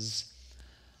sacrifices,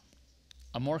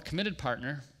 a more committed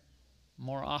partner,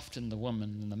 more often the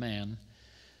woman than the man,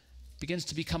 begins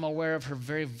to become aware of her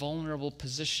very vulnerable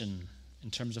position in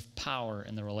terms of power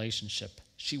in the relationship.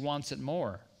 She wants it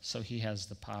more, so he has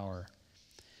the power.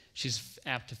 She's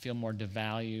apt to feel more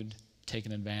devalued,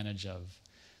 taken advantage of.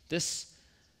 This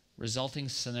resulting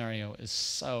scenario is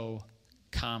so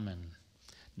common,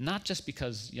 not just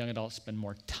because young adults spend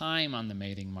more time on the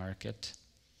mating market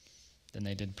than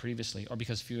they did previously, or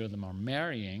because fewer of them are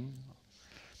marrying,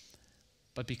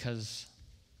 but because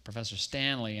Professor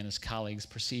Stanley and his colleagues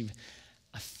perceive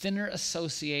a thinner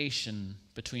association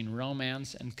between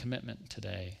romance and commitment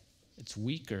today. It's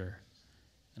weaker.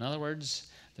 In other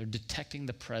words, they're detecting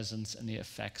the presence and the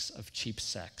effects of cheap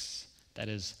sex. That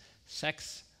is,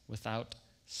 sex without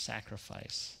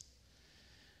sacrifice,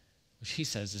 which he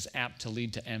says is apt to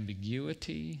lead to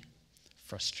ambiguity,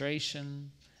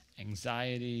 frustration,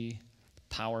 anxiety,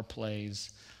 power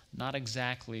plays, not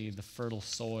exactly the fertile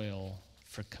soil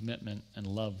for commitment and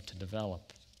love to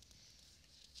develop.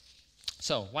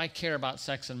 So, why care about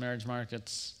sex and marriage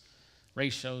markets,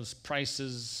 ratios,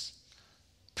 prices,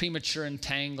 premature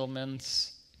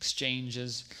entanglements,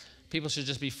 exchanges? People should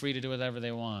just be free to do whatever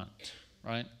they want,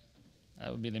 right? That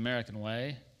would be the American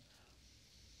way.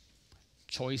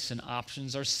 Choice and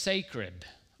options are sacred,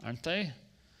 aren't they?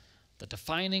 The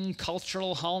defining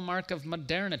cultural hallmark of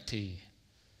modernity.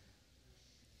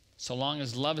 So long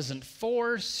as love isn't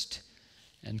forced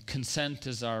and consent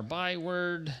is our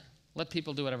byword, let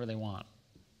people do whatever they want,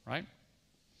 right?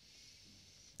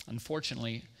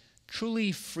 Unfortunately,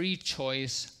 truly free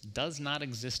choice does not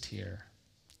exist here.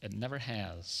 It never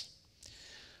has.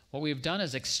 What we have done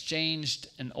is exchanged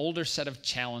an older set of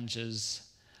challenges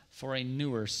for a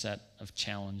newer set of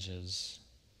challenges.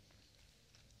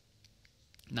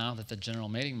 now that the general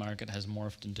mating market has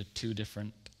morphed into two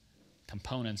different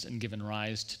components and given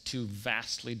rise to two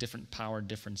vastly different power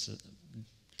differences,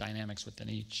 dynamics within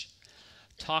each.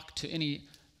 Talk to any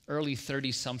early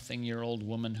 30-something-year-old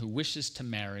woman who wishes to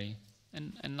marry,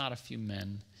 and not a few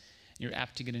men. You're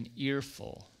apt to get an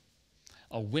earful,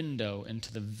 a window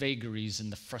into the vagaries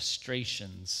and the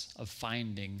frustrations of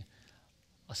finding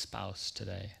a spouse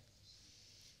today.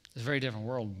 It's a very different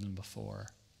world than before.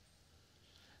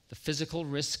 The physical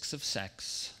risks of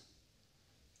sex,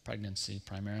 pregnancy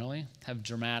primarily, have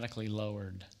dramatically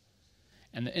lowered,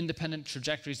 and the independent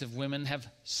trajectories of women have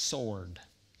soared,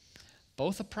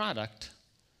 both a product,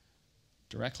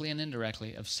 directly and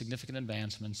indirectly, of significant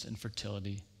advancements in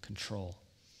fertility control.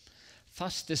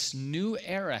 Thus, this new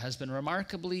era has been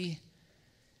remarkably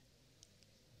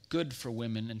good for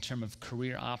women in terms of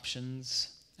career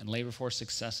options and labor force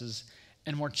successes,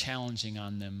 and more challenging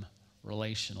on them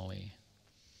relationally.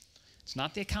 It's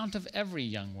not the account of every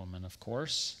young woman, of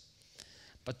course,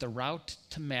 but the route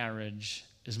to marriage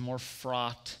is more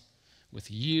fraught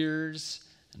with years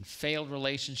and failed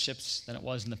relationships than it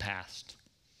was in the past.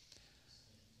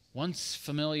 Once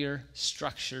familiar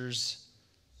structures,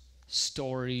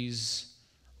 stories,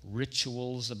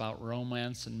 rituals about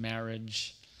romance and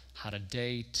marriage, how to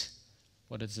date,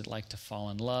 what is it like to fall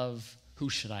in love, who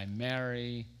should I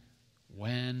marry,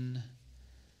 when,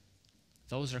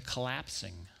 those are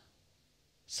collapsing,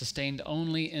 sustained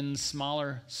only in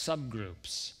smaller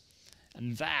subgroups,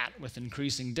 and that with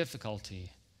increasing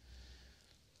difficulty.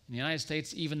 In the United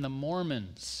States, even the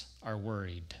Mormons are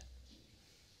worried.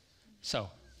 So,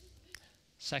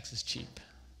 sex is cheap.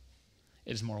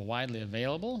 It is more widely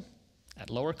available, at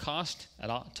lower cost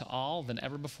to all than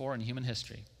ever before in human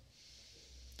history.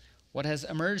 What has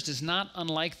emerged is not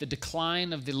unlike the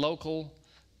decline of the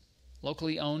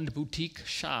locally owned boutique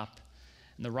shop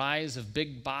and the rise of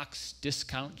big box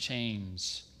discount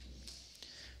chains.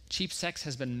 Cheap sex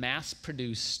has been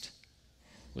mass-produced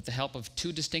with the help of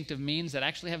two distinctive means that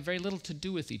actually have very little to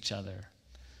do with each other: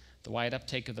 the wide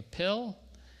uptake of the pill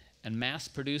and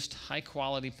mass-produced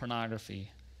high-quality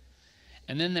pornography.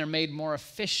 And then they're made more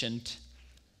efficient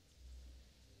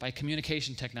by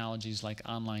communication technologies like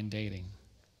online dating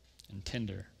and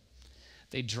Tinder.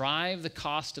 They drive the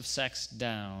cost of sex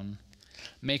down,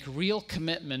 make real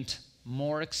commitment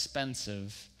more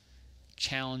expensive,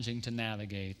 challenging to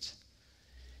navigate,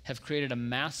 have created a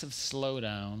massive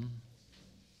slowdown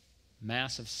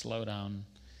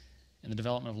in the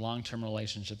development of long-term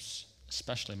relationships,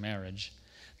 especially marriage.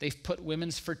 They've put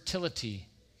women's fertility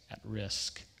at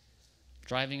risk,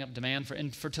 driving up demand for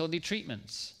infertility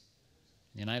treatments.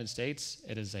 In the United States,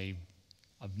 it is a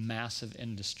massive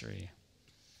industry.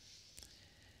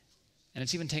 And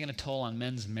it's even taken a toll on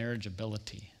men's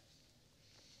marriageability.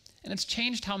 And it's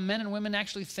changed how men and women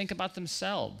actually think about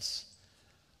themselves,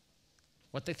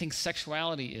 what they think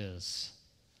sexuality is,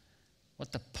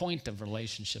 what the point of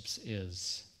relationships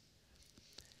is.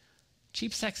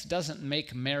 Cheap sex doesn't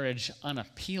make marriage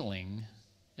unappealing.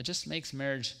 It just makes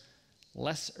marriage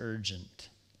less urgent,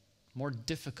 more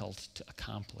difficult to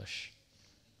accomplish.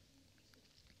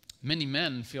 Many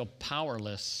men feel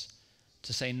powerless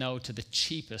to say no to the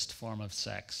cheapest form of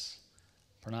sex,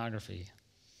 pornography.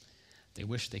 They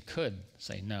wish they could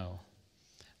say no.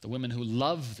 The women who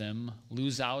love them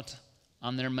lose out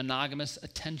on their monogamous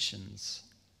attentions.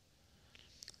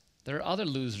 There are other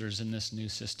losers in this new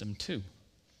system too.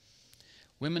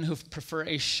 Women who prefer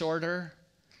a shorter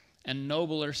and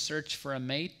nobler search for a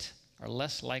mate are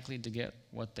less likely to get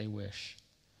what they wish.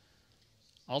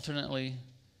 Alternately,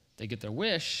 they get their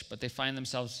wish, but they find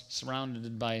themselves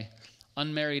surrounded by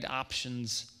unmarried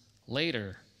options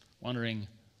later, wondering,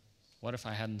 what if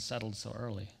I hadn't settled so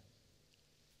early?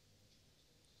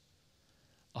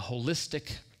 A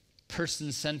holistic,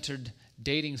 person-centered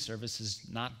dating service is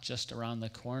not just around the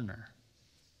corner.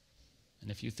 And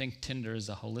if you think Tinder is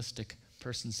a holistic,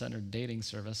 person-centered dating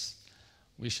service,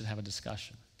 we should have a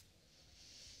discussion.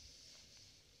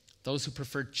 Those who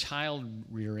prefer child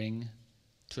rearing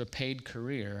to a paid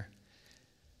career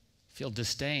feel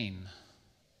disdain.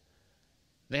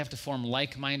 They have to form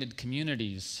like-minded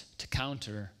communities to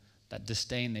counter that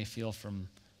disdain they feel from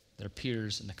their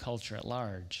peers and the culture at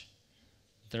large.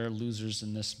 They're losers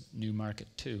in this new market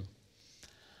too.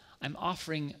 I'm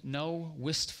offering no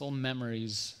wistful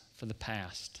memories for the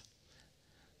past.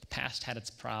 The past had its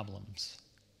problems.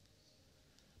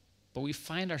 But we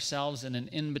find ourselves in an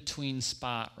in-between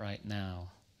spot right now.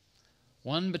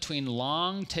 One between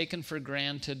long taken for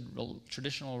granted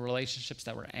traditional relationships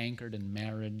that were anchored in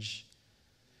marriage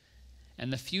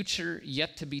and the future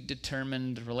yet to be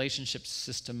determined relationship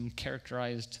system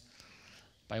characterized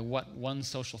by what one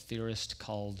social theorist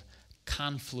called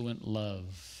confluent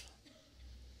love,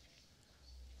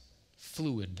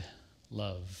 fluid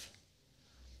love.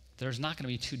 There's not going to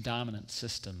be two dominant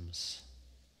systems.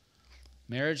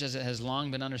 Marriage, as it has long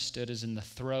been understood, is in the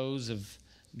throes of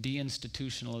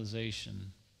deinstitutionalization.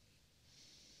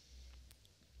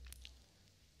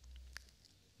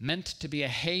 Meant to be a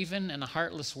haven in a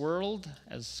heartless world,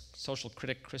 as social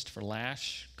critic Christopher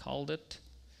Lasch called it,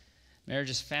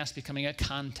 marriage is fast becoming a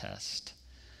contest.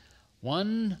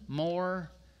 One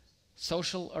more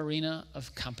social arena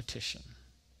of competition.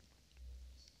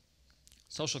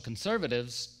 Social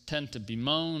conservatives tend to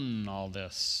bemoan all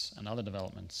this and other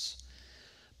developments.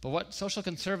 But what social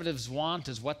conservatives want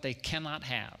is what they cannot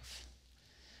have.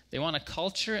 They want a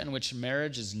culture in which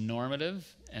marriage is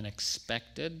normative and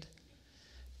expected,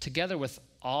 together with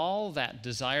all that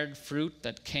desired fruit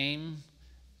that came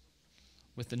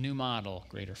with the new model: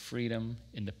 greater freedom,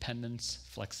 independence,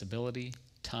 flexibility,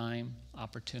 time,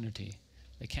 opportunity.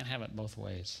 They can't have it both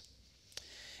ways.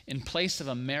 In place of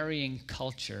a marrying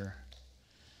culture,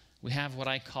 we have what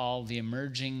I call the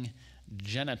emerging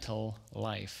genital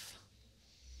life.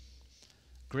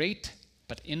 Great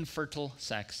but infertile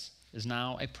sex is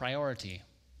now a priority,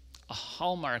 a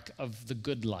hallmark of the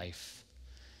good life,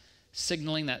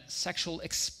 signaling that sexual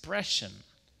expression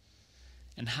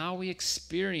and how we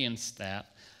experience that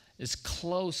is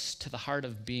close to the heart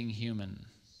of being human.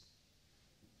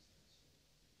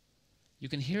 You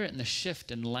can hear it in the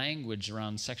shift in language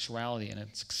around sexuality and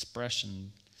its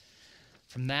expression,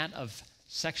 from that of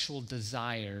sexual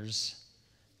desires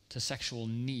to sexual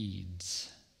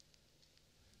needs.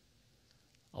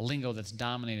 A lingo that's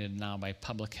dominated now by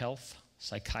public health,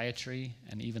 psychiatry,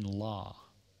 and even law.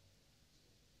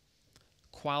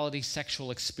 Quality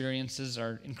sexual experiences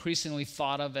are increasingly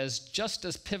thought of as just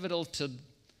as pivotal to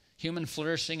human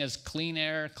flourishing as clean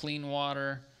air, clean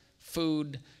water,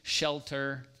 food,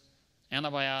 shelter,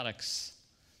 antibiotics.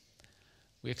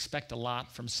 We expect a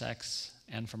lot from sex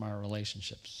and from our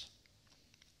relationships.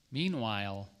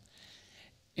 Meanwhile,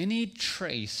 any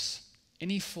trace,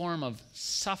 any form of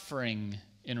suffering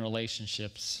in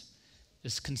relationships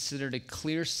is considered a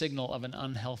clear signal of an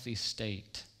unhealthy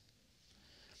state.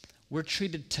 We're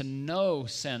treated to no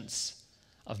sense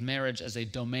of marriage as a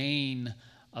domain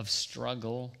of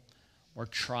struggle or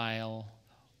trial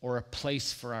or a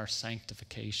place for our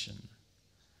sanctification.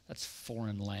 That's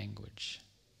foreign language.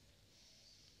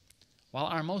 While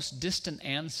our most distant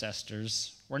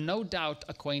ancestors were no doubt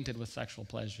acquainted with sexual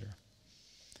pleasure,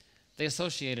 they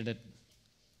associated it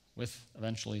with,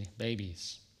 eventually,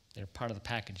 babies. They're part of the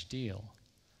package deal.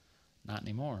 Not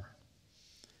anymore.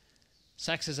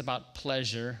 Sex is about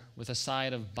pleasure with a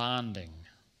side of bonding,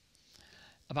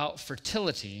 about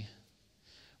fertility,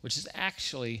 which is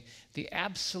actually the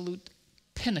absolute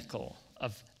pinnacle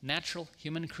of natural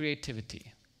human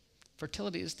creativity.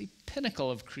 Fertility is the pinnacle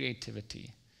of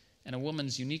creativity and a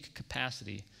woman's unique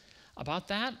capacity. About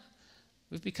that,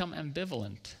 we've become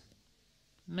ambivalent.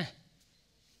 Meh.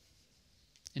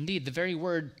 Indeed, the very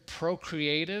word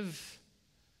procreative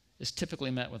is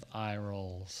typically met with eye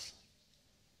rolls,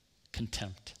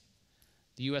 contempt.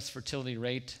 The U.S. fertility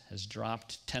rate has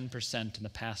dropped 10% in the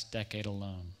past decade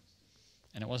alone,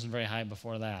 and it wasn't very high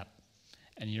before that,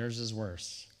 and yours is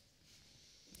worse.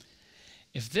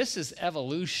 If this is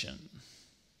evolution,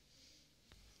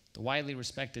 the widely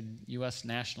respected U.S.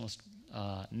 naturalist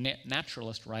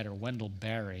writer Wendell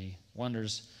Berry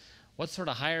wonders what sort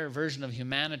of higher version of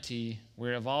humanity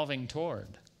we're evolving toward.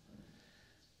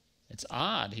 It's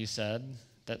odd, he said,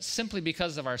 that simply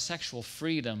because of our sexual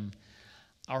freedom,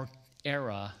 our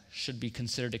era should be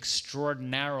considered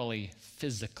extraordinarily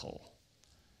physical.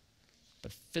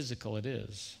 But physical it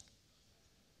is.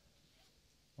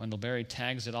 Wendell Berry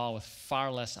tags it all with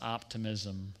far less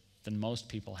optimism than most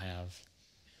people have.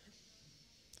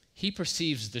 He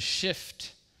perceives the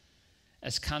shift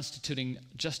as constituting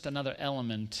just another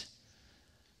element,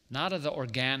 not of the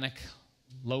organic,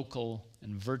 local,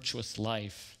 and virtuous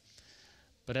life,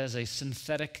 but as a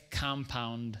synthetic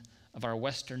compound of our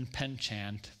Western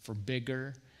penchant for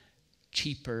bigger,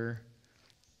 cheaper,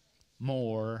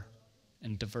 more,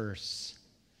 and diverse.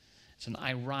 It's an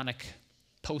ironic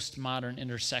postmodern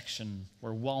intersection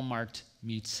where Walmart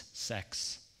meets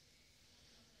sex.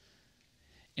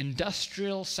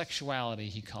 Industrial sexuality,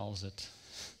 he calls it.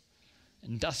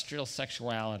 Industrial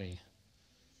sexuality.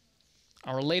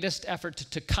 Our latest effort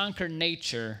to conquer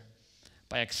nature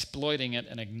by exploiting it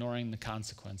and ignoring the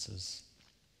consequences.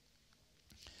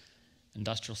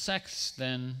 Industrial sex,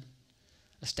 then,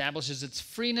 establishes its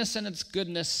freeness and its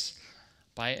goodness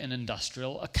by an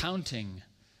industrial accounting,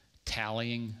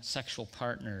 tallying sexual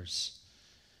partners,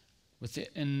 with the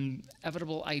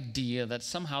inevitable idea that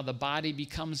somehow the body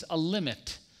becomes a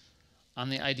limit on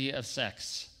the idea of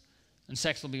sex. And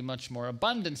sex will be much more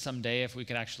abundant someday if we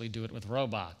could actually do it with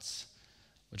robots,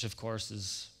 which of course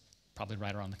is probably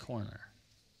right around the corner.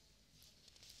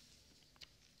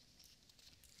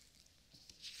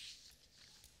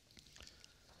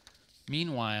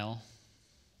 Meanwhile,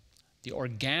 the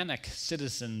organic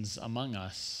citizens among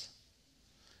us,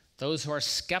 those who are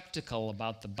skeptical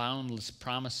about the boundless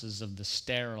promises of the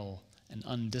sterile and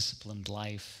undisciplined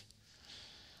life,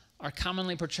 are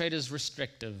commonly portrayed as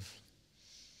restrictive,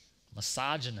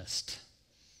 misogynist,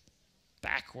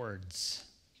 backwards.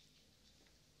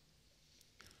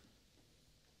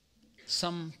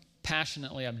 Some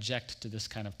passionately object to this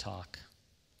kind of talk,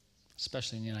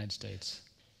 especially in the United States.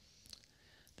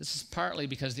 This is partly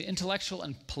because the intellectual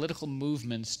and political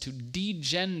movements to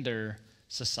degender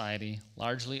society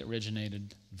largely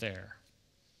originated there.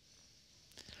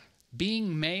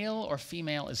 Being male or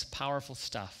female is powerful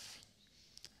stuff,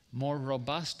 more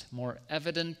robust, more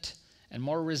evident, and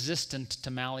more resistant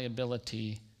to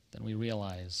malleability than we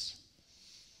realize.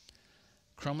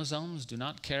 Chromosomes do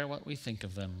not care what we think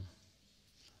of them.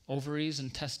 Ovaries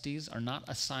and testes are not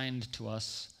assigned to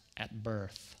us at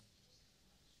birth.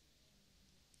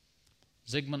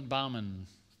 Zygmunt Bauman,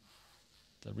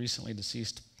 the recently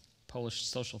deceased Polish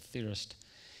social theorist,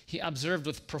 he observed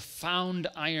with profound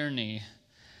irony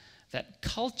that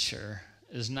culture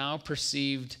is now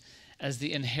perceived as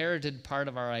the inherited part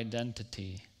of our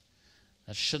identity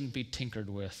that shouldn't be tinkered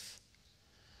with,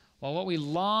 while what we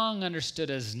long understood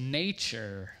as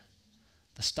nature,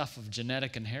 the stuff of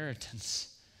genetic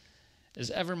inheritance,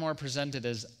 is ever more presented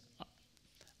as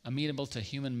amenable to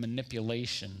human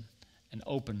manipulation and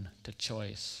open to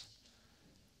choice.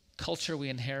 Culture we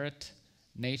inherit,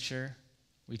 nature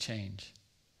we change.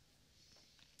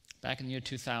 Back in the year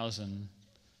 2000,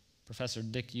 Professor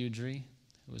Dick Udry,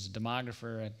 who was a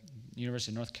demographer at the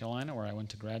University of North Carolina, where I went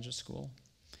to graduate school,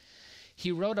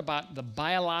 he wrote about the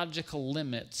biological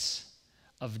limits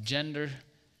of gender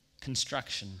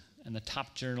construction in the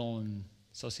top journal in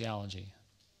sociology.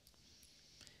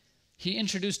 He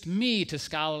introduced me to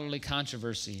scholarly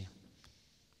controversy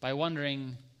by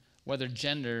wondering whether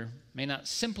gender may not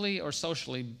simply or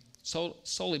solely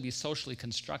be socially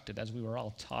constructed, as we were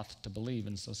all taught to believe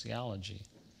in sociology.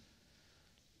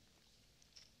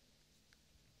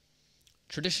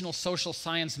 Traditional social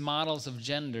science models of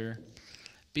gender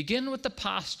begin with the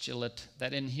postulate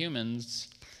that in humans,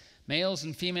 males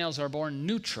and females are born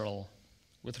neutral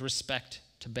with respect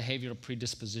to behavioral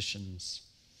predispositions.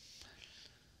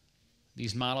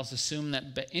 These models assume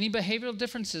that any behavioral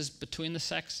differences between the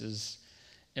sexes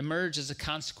emerge as a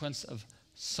consequence of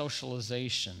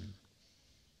socialization,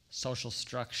 social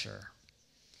structure,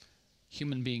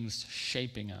 human beings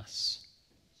shaping us.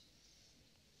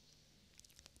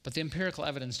 But the empirical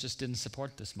evidence just didn't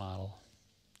support this model.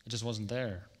 It just wasn't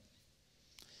there.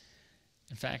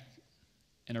 In fact,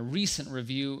 in a recent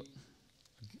review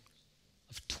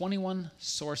of 21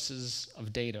 sources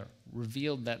of data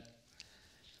revealed that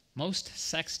most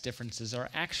sex differences are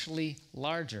actually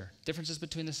larger. Differences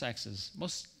between the sexes.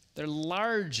 They're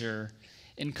larger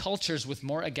in cultures with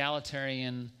more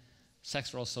egalitarian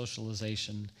sex role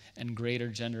socialization and greater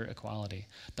gender equality.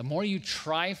 The more you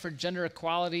try for gender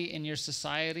equality in your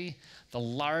society, the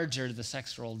larger the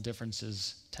sex role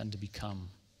differences tend to become.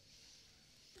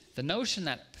 The notion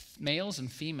that males and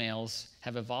females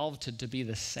have evolved to be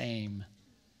the same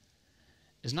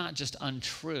is not just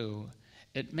untrue,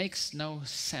 it makes no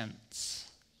sense.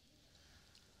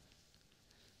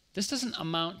 This doesn't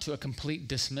amount to a complete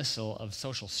dismissal of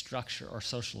social structure or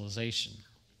socialization.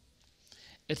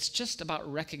 It's just about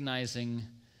recognizing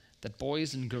that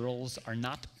boys and girls are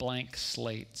not blank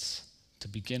slates to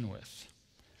begin with,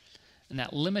 and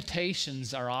that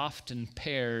limitations are often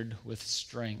paired with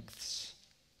strengths,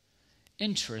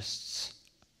 interests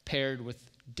paired with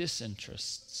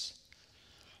disinterests.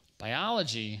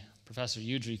 Biology, Professor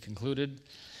Udry concluded,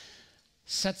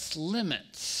 sets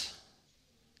limits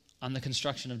on the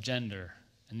construction of gender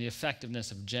and the effectiveness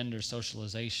of gender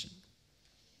socialization.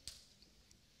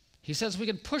 He says we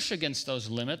can push against those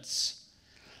limits,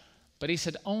 but he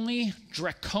said only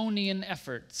draconian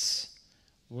efforts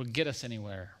will get us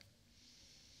anywhere.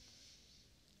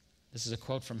 This is a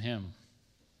quote from him,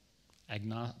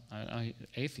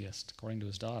 atheist, according to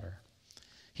his daughter.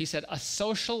 He said, a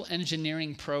social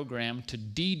engineering program to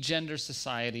degender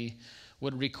society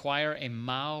would require a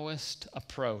Maoist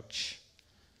approach,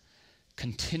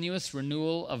 continuous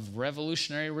renewal of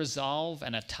revolutionary resolve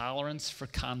and a tolerance for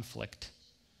conflict.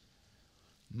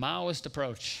 Maoist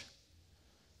approach,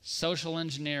 social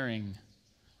engineering,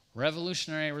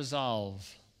 revolutionary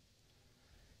resolve,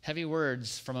 heavy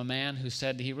words from a man who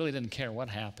said he really didn't care what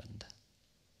happened.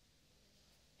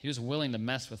 He was willing to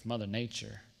mess with Mother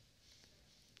Nature.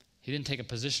 He didn't take a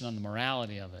position on the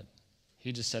morality of it.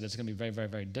 He just said it's going to be very, very,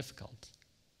 very difficult.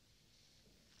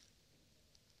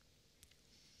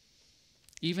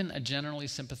 Even a generally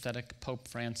sympathetic Pope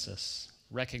Francis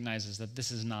recognizes that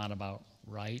this is not about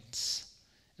rights.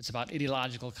 It's about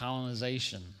ideological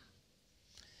colonization.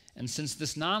 And since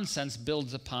this nonsense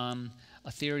builds upon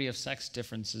a theory of sex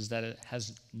differences that it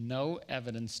has no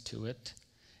evidence to it,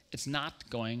 it's not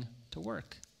going to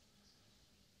work.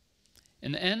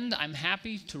 In the end, I'm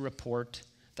happy to report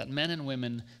that men and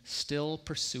women still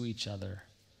pursue each other,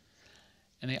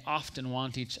 and they often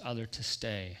want each other to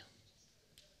stay.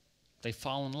 They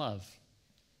fall in love.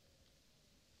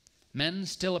 Men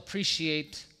still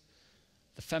appreciate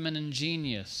the feminine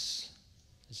genius,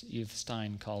 as Eve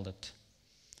Stein called it.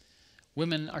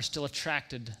 Women are still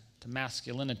attracted to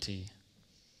masculinity.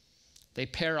 They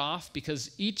pair off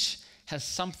because each has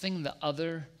something the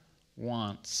other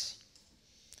wants.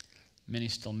 Many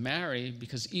still marry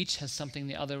because each has something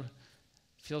the other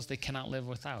feels they cannot live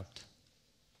without.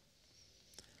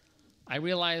 I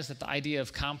realize that the idea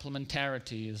of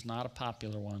complementarity is not a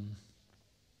popular one,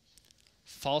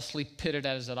 falsely pitted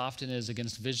as it often is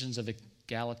against visions of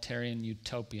egalitarian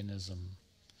utopianism.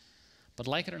 But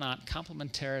like it or not,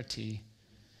 complementarity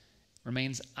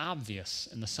remains obvious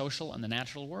in the social and the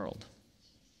natural world.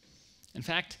 In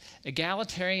fact,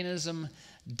 egalitarianism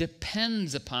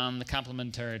depends upon the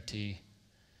complementarity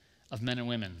of men and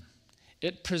women.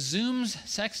 It presumes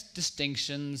sex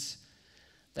distinctions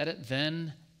that it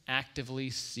then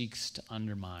actively seeks to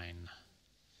undermine.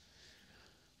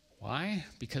 Why?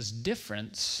 Because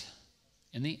difference,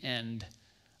 in the end,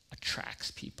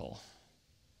 attracts people.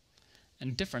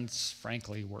 And difference,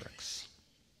 frankly, works.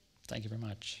 Thank you very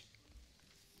much.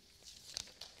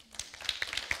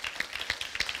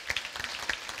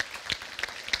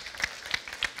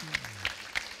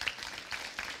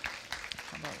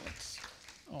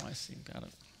 Oh, I see, got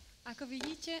it. Ako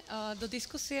vidíte, do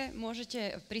diskusie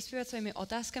môžete prispievať svojimi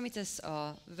otázkami cez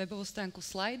webovú stránku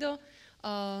Slido.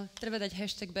 Treba dať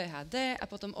hashtag BHD a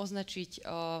potom označiť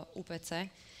UPC.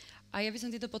 A ja by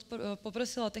som týto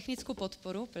poprosila o technickú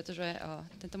podporu, pretože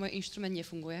tento môj inštrument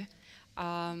nefunguje.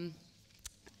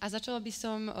 A začala by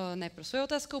som najprv svojou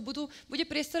otázkou. Bude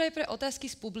priestor aj pre otázky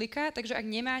z publika, takže ak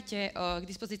nemáte k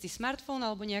dispozícii smartfón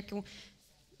alebo nejakú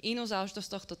inú záležitosť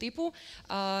tohto typu,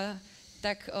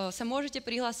 tak sa môžete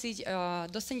prihlásiť,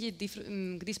 dostanete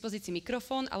k dispozícii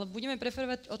mikrofón, ale budeme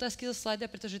preferovať otázky zo slajda,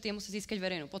 pretože tie musí získať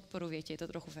verejnú podporu, viete, je to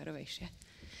trochu férovejšie.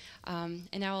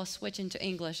 And now I'll switch into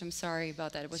English. I'm sorry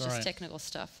about that. It was just technical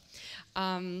stuff.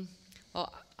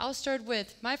 Well, I'll start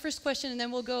with my first question, and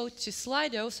then we'll go to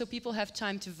Slido so people have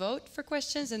time to vote for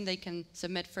questions and they can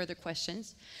submit further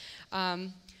questions.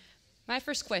 My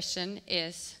first question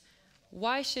is,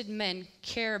 why should men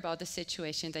care about the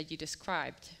situation that you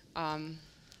described?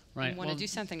 Right. Want to do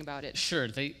something about it? Sure.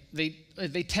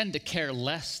 They tend to care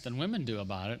less than women do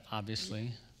about it,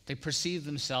 obviously. They perceive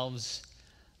themselves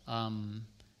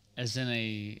as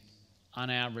in on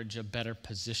average, a better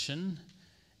position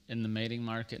in the mating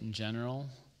market in general.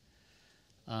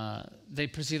 They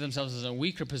perceive themselves as a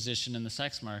weaker position in the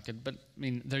sex market, but I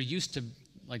mean, they're used to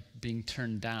like being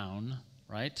turned down,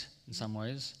 right? In some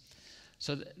ways.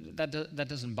 So that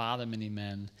doesn't bother many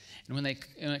men. And when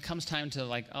it comes time to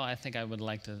like, oh, I think I would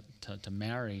like to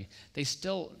marry, they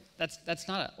still, that's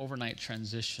not an overnight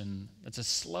transition. That's a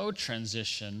slow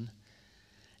transition.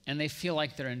 And they feel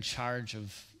like they're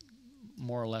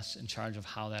more or less in charge of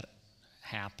how that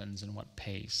happens and what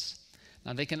pace.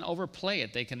 Now they can overplay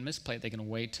it, they can misplay it, they can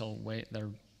wait till they're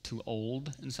too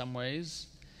old in some ways.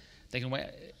 They can wait,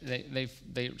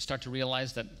 they start to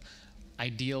realize that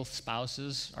ideal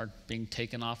spouses are being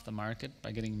taken off the market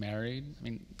by getting married. I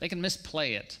mean, they can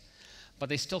misplay it, but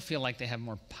they still feel like they have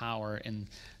more power in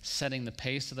setting the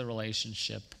pace of the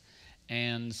relationship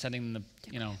and setting the,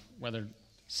 whether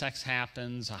sex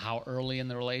happens or how early in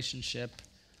the relationship.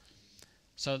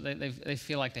 So they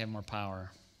feel like they have more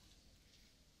power.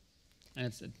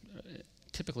 And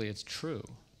typically it's true.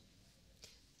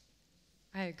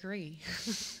 I agree.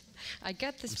 I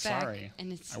got this I'm back. Sorry.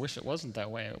 And it's I wish it wasn't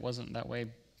that way. It wasn't that way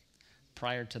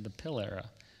prior to the pill era.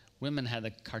 Women had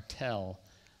a cartel,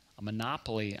 a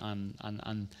monopoly on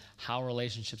how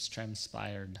relationships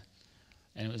transpired.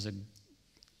 And it was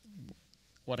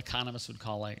what economists would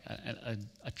call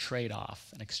a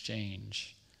trade-off, an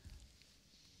exchange.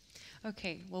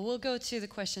 Okay, well, we'll go to the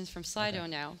questions from Slido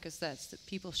now, because that's the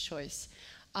people's choice.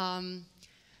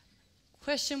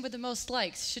 Question with the most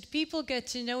likes. Should people get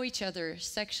to know each other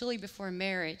sexually before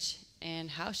marriage?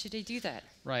 And how should they do that?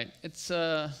 Right. It's,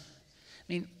 I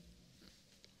mean,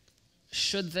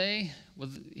 should they? Well,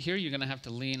 here you're going to have to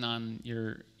lean on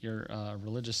your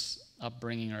religious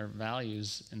upbringing or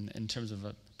values in terms of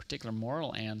a particular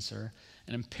moral answer.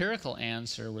 An empirical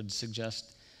answer would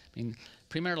suggest, I mean,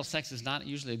 premarital sex is not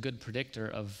usually a good predictor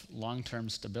of long-term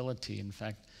stability. In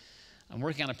fact, I'm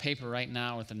working on a paper right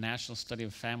now with the National Study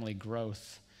of Family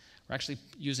Growth. We're actually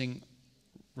using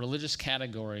religious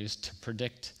categories to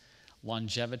predict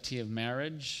longevity of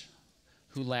marriage,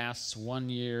 who lasts 1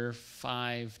 year,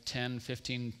 5, 10,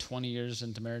 15, 20 years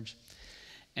into marriage.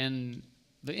 And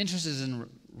the interest is in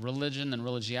religion and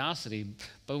religiosity,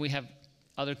 but we have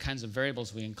other kinds of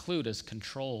variables we include as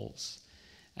controls.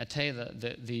 I tell you,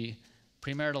 the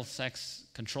premarital sex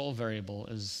control variable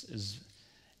is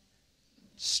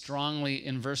strongly,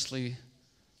 inversely,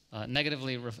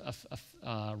 negatively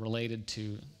related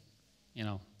to,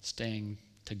 staying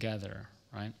together,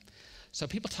 right? So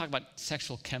people talk about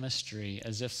sexual chemistry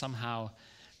as if somehow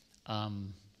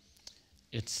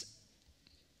it's,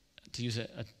 to use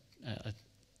a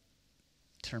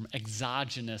term,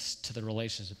 exogenous to the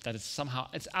relationship, that it's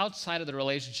outside of the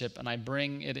relationship and I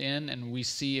bring it in and we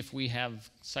see if we have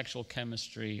sexual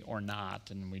chemistry or not,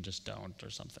 and we just don't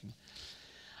or something.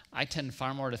 I tend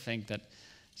far more to think that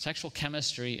sexual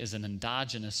chemistry is an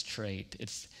endogenous trait.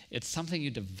 It's something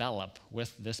you develop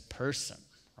with this person,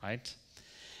 right?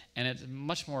 And it's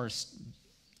much more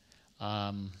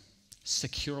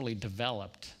securely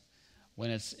developed when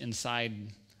it's inside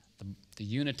the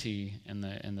unity and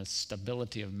the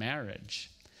stability of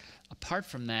marriage. Apart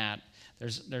from that,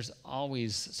 there's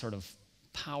always sort of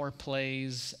power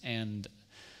plays and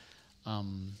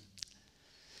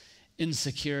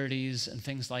insecurities and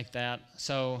things like that.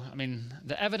 So, I mean,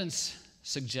 the evidence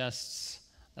suggests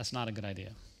that's not a good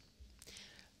idea.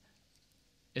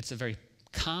 It's a very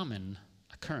common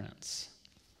occurrence,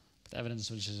 but the evidence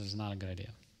suggests it's not a good idea.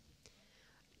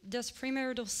 Does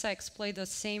premarital sex play the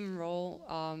same role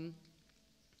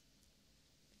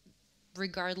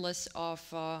regardless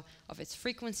of its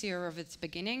frequency or of its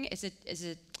beginning? Is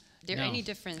there No, any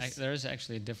difference? There is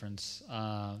actually a difference.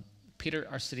 Peter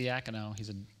Arcidiacono, he's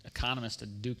an economist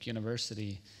at Duke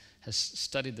University, has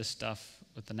studied this stuff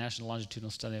with the National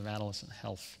Longitudinal Study of Adolescent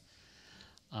Health,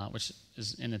 which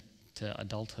is into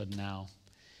adulthood now.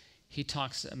 He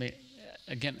talks, I mean,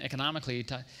 again, economically,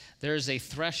 there's a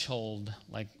threshold,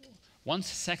 like once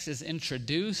sex is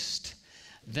introduced,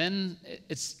 then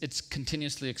it's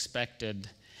continuously expected.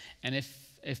 And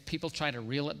if people try to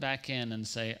reel it back in and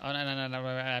say, oh, no,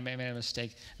 I made a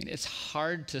mistake, I mean, it's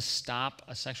hard to stop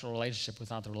a sexual relationship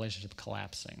without the relationship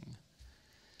collapsing.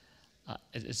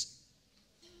 It's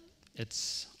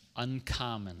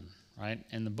uncommon, right?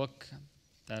 In the book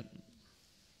that,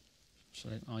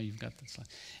 you've got that slide.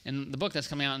 In the book that's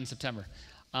coming out in September,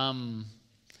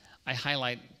 I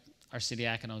highlight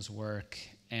Arcidiacono's work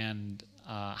and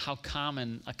how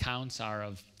common accounts are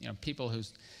of people who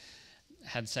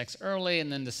had sex early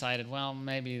and then decided, well,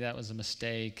 maybe that was a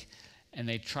mistake, and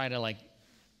they try to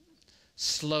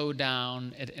slow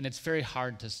down, and it's very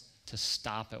hard to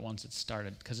stop it once it's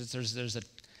started because there's a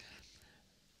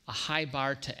high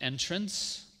bar to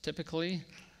entrance typically,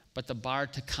 but the bar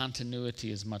to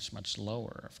continuity is much, much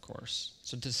lower, of course.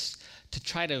 So to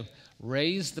try to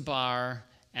raise the bar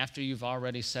after you've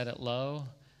already set it low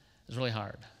is really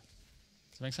hard.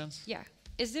 Does that make sense? Yeah.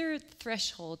 Is there a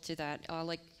threshold to that,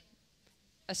 like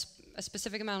a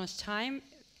specific amount of time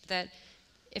that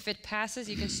if it passes,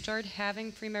 you can start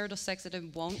having premarital sex that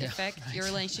it won't affect your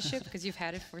relationship because you've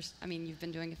had it you've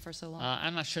been doing it for so long?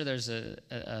 I'm not sure there's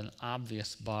an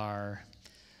obvious bar.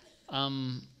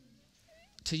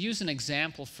 To use an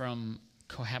example from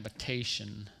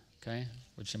cohabitation, okay,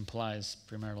 which implies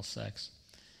premarital sex,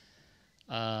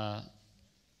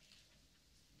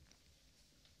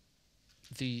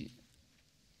 the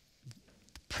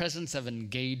presence of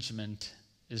engagement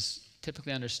is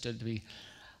typically understood to be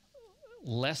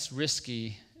less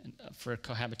risky for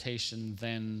cohabitation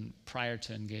than prior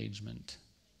to engagement,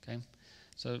 okay?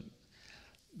 So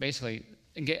basically,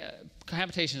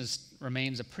 cohabitation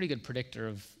remains a pretty good predictor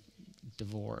of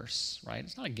divorce, right?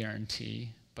 It's not a guarantee,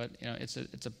 but it's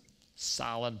a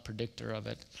solid predictor of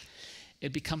it.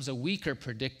 It becomes a weaker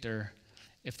predictor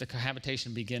if the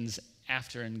cohabitation begins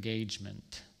after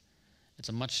engagement. It's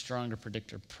a much stronger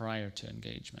predictor prior to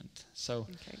engagement. So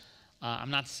I'm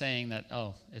not saying that,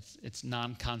 it's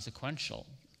non-consequential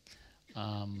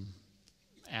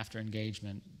after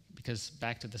engagement, because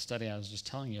back to the study I was just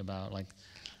telling you about,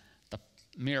 the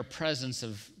mere presence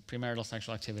of premarital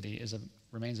sexual activity is a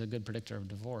remains a good predictor of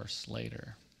divorce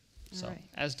later. So, Right.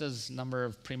 as does number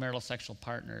of premarital sexual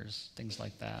partners, things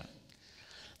like that.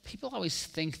 People always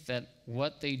think that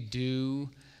what they do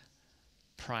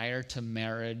prior to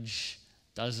marriage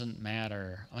doesn't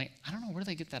matter. I mean, I don't know where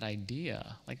they get that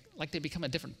idea. Like they become a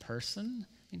different person.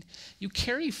 I mean, you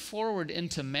carry forward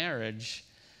into marriage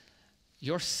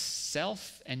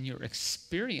yourself and your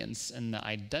experience and the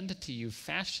identity you've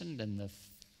fashioned and the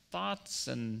thoughts.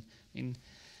 And I mean,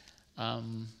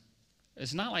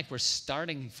 it's not like we're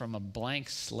starting from a blank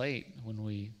slate when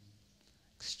we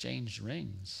exchange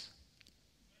rings.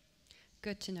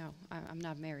 Good to know. I'm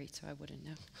not married, so I wouldn't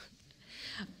know.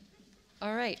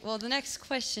 All right. Well, the next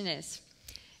question is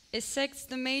sex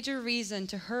the major reason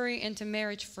to hurry into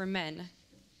marriage for men?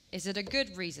 Is it a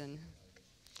good reason?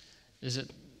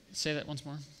 Say that once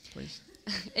more, please.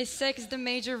 Is sex the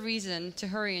major reason to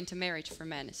hurry into marriage for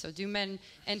men? So do men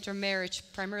enter marriage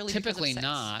primarily Typically because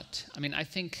of sex? not. I mean, I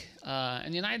think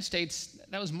in the United States,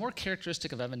 that was more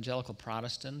characteristic of evangelical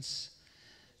Protestants.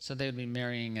 So they would be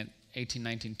marrying at 18,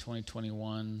 19, 20,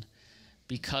 21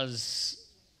 because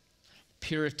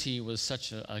purity was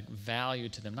such a value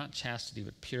to them, not chastity,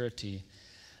 but purity,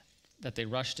 that they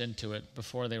rushed into it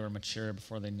before they were mature,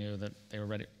 before they knew that they were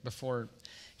ready, before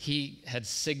he had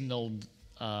signaled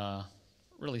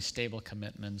really stable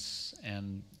commitments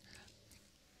and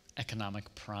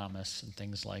economic promise and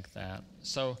things like that.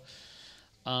 So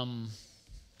I'm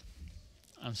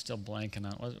still blanking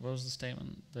on, what was the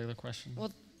statement, the other question?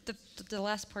 Well, the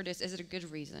last part is it a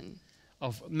good reason?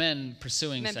 Oh, men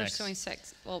pursuing Men sex. pursuing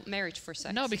sex. Well, marriage for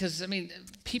sex. No, because, I mean,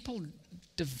 people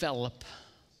develop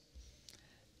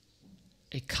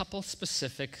a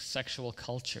couple-specific sexual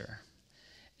culture.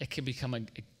 It can become a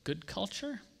good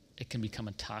culture. It can become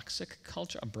a toxic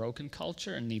culture, a broken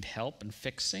culture, and need help and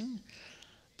fixing.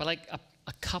 But like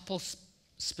a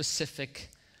couple-specific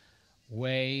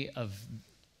way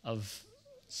of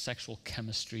sexual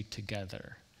chemistry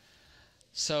together.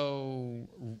 So,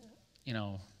 you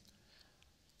know,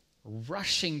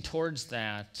 rushing towards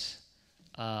that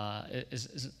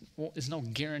is no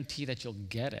guarantee that you'll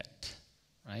get it,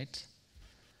 right?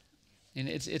 And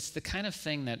it's the kind of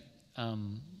thing that,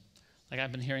 like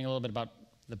I've been hearing a little bit about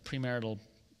the premarital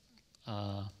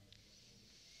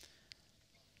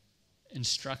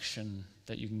instruction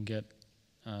that you can get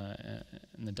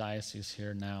in the diocese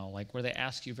here now, like where they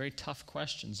ask you very tough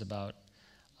questions about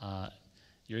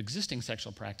your existing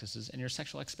sexual practices and your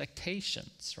sexual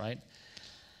expectations, right?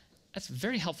 That's a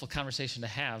very helpful conversation to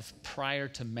have prior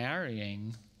to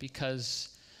marrying, because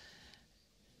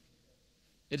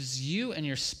it is you and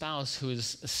your spouse who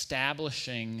is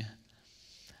establishing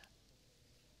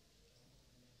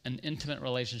an intimate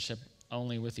relationship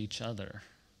only with each other,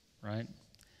 right?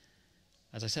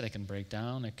 As I said, it can break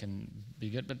down, it can be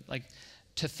good, but like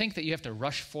to think that you have to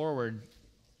rush forward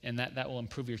and that will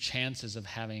improve your chances of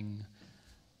having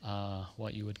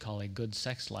what you would call a good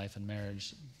sex life in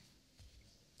marriage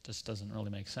just doesn't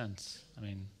really make sense. I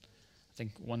mean, I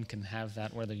think one can have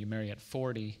that whether you marry at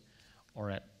 40 or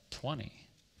at 20.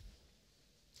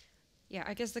 Yeah,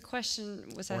 I guess the question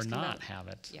was or asking not about, have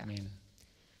it. Yeah. I mean,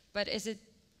 but is it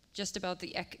just about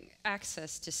the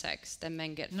access to sex that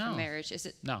men get No. from marriage? Is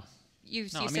it? no. You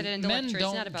No, I said mean, it in the men lecture. It's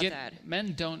don't not about get, that.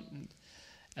 Men don't,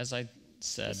 as I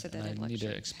said, said and that in I need to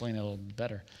lecture. explain it a little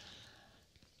better.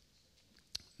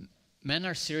 Men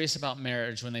are serious about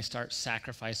marriage when they start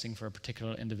sacrificing for a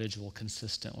particular individual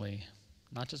consistently,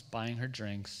 not just buying her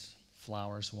drinks,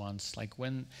 flowers once, like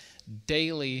when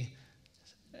daily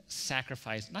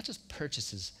sacrifice, not just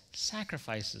purchases,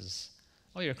 sacrifices.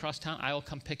 Oh, you're across town? I will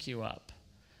come pick you up.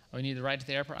 Oh, you need to ride to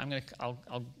the airport?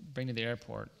 I'll bring you to the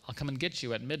airport. I'll come and get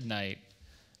you at midnight.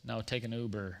 No, take an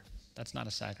Uber. That's not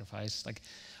a sacrifice. Like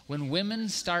when women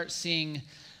start seeing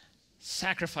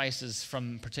sacrifices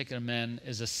from particular men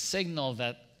is a signal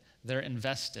that they're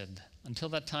invested. Until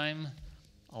that time,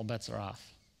 all bets are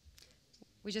off.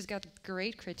 We just got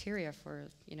great criteria for,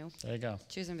 There you go.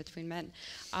 choosing between men.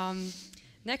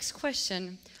 Next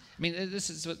question. I mean, this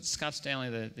is what Scott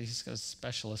Stanley, he's a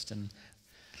specialist in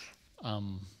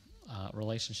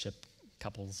relationship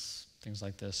couples, things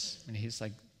like this. And he's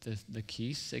like, the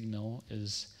key signal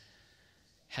is,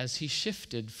 has he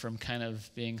shifted from kind of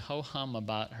being ho-hum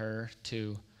about her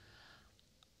to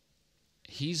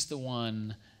he's the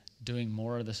one doing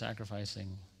more of the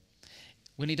sacrificing?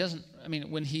 When he doesn't, I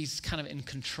mean, when he's kind of in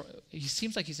control, he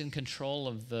seems like he's in control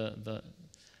of the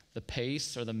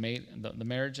pace or the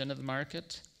marriage end of the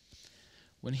market.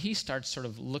 When he starts sort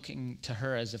of looking to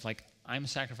her as if like, I'm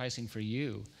sacrificing for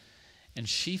you, and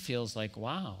she feels like,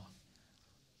 wow,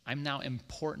 I'm now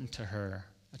important to her,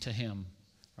 to him,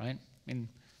 right? I mean,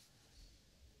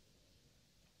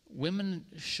 women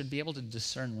should be able to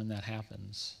discern when that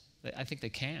happens. I think they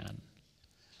can.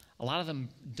 A lot of them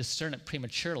discern it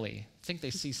prematurely, think they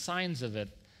see signs of it,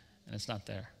 and it's not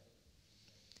there.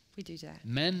 We do that.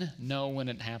 Men know when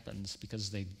it happens because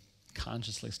they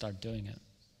consciously start doing it.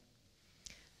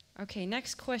 Okay,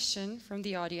 next question from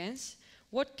the audience.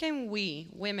 What can we,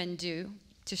 women, do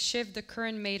to shift the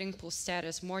current mating pool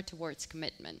status more towards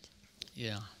commitment?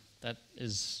 Yeah, that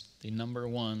is the number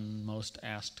one most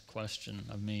asked question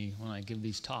of me when I give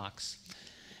these talks.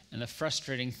 And the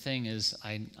frustrating thing is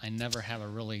I never have a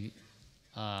really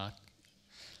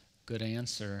good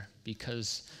answer,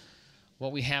 because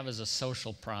what we have is a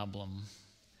social problem.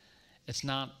 It's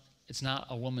not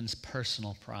a woman's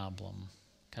personal problem,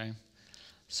 okay?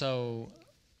 So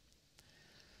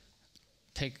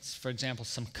take, for example,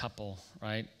 some couple,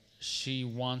 right? She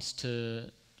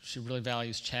really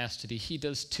values chastity. He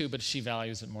does too, but she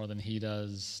values it more than he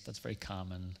does. That's very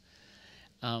common.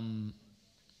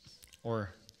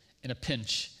 Or in a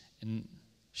pinch, and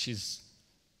she's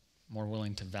more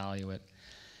willing to value it.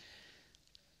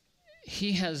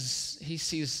 He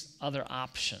sees other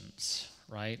options,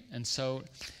 right? And so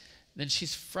then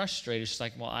she's frustrated. She's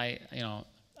like, well,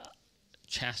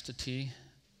 chastity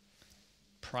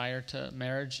prior to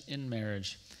marriage, in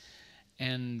marriage.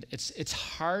 And it's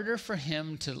harder for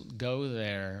him to go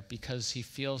there because he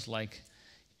feels like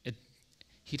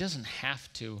he doesn't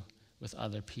have to with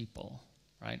other people,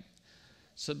 right?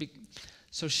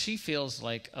 So she feels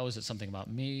like, oh, is it something about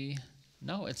me?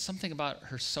 No, it's something about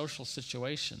her social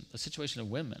situation, the situation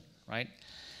of women, right?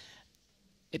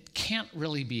 It can't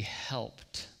really be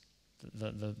helped,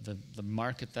 the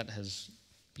market that has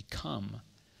become,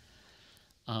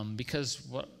 because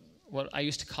what I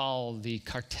used to call the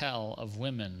cartel of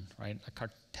women, right? A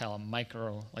cartel, a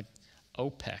micro, like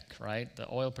OPEC, right? The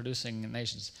oil-producing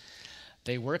nations.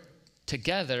 They work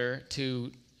together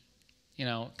to,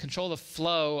 control the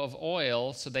flow of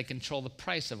oil so they control the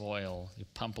price of oil. You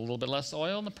pump a little bit less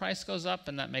oil and the price goes up,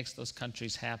 and that makes those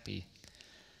countries happy.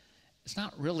 It's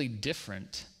not really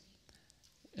different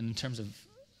in terms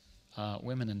of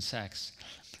women and sex,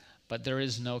 but there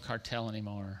is no cartel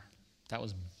anymore. That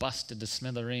was busted to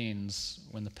smithereens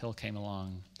when the pill came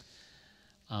along,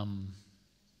 and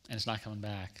it's not coming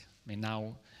back. I mean,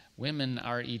 now women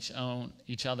are each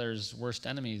other's worst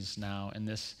enemies now in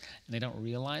this, and they don't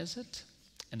realize it,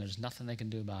 and there's nothing they can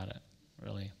do about it,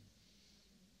 really.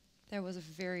 That was a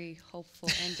very hopeful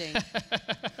ending.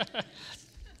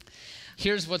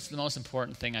 Here's what's the most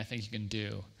important thing I think you can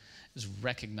do, is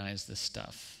recognize this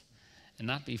stuff and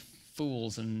not be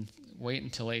fools and wait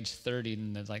until age 30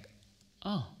 and they're like,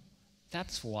 oh,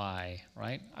 that's why,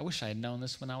 right? I wish I had known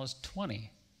this when I was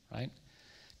 20, right?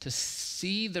 To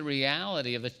see the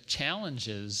reality of the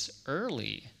challenges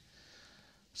early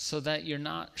so that you're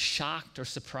not shocked or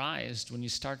surprised when you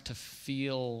start to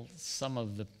feel some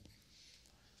of it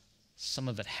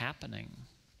happening.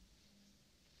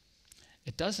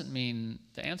 It doesn't mean,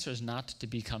 the answer is not to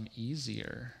become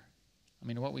easier. I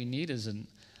mean, what we need is a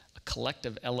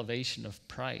collective elevation of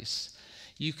price.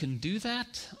 You can do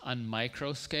that on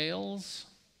micro scales,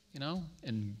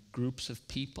 in groups of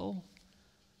people,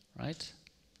 right?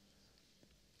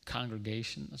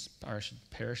 Congregations, or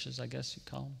parishes, I guess you'd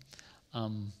call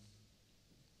them.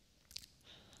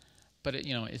 But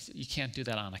you can't do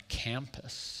that on a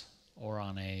campus or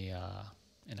on in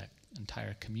an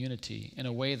entire community in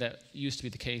a way that used to be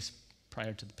the case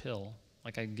prior to the pill.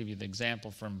 Like, I can give you the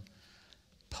example from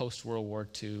post-World War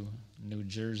II, New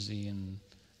Jersey and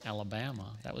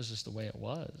Alabama. That was just the way it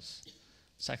was.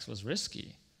 Sex was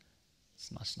risky.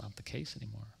 It's not the case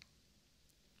anymore.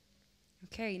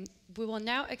 Okay, we will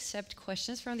now accept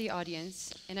questions from the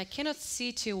audience, and I cannot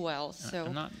see too well, so...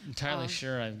 I'm not entirely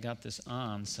sure I've got this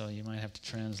on, so you might have to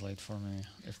translate for me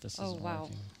if this isn't working. Wow.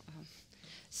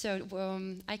 So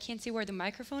I can't see where the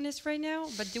microphone is right now,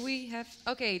 but do we have...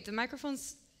 Okay, the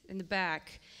microphone's in the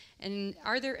back. And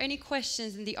are there any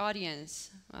questions in the audience?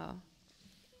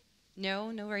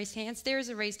 No raised hands. There's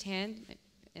a raised hand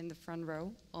in the front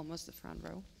row, almost the front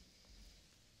row.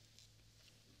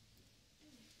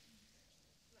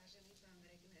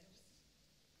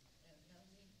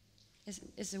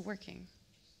 Is it working?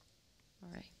 All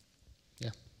right.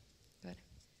 Yeah. Good.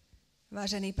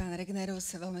 Vážený pán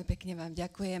Regnerus, veľmi pekne vám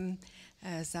ďakujem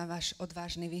za váš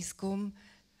odvážny výskum,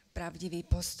 pravdivý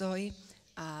postoj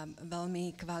a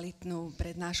veľmi kvalitnú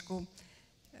prednášku.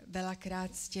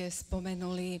 Veľakrát ste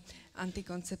spomenuli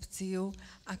antikoncepciu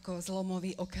ako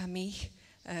zlomový okamih,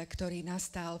 ktorý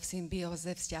nastal v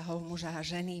symbióze vzťahov muža a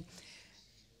ženy.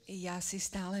 Ja si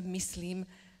stále myslím,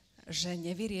 že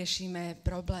nevyriešime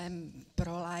problém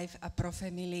pro-life a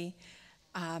pro-family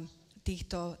a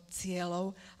týchto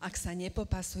cieľov, ak sa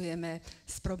nepopasujeme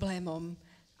s problémom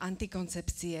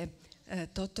antikoncepcie.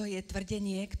 Toto je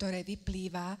tvrdenie, ktoré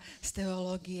vyplýva z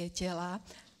teológie tela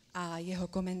a jeho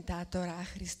komentátora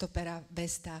Christopera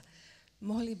Westa.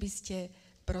 Mohli by ste,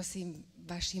 prosím,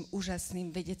 vašim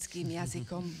úžasným vedeckým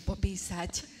jazykom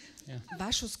popísať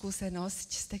vašu skúsenosť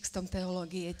s textom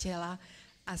teológie tela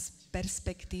a s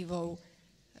perspektívou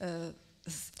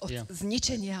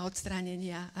zničenia a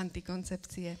odstránenia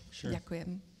antikoncepcie. Sure.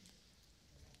 Ďakujem.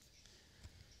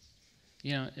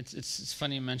 You know, it's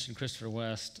funny you mentioned Christopher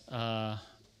West. I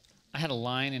had a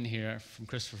line in here from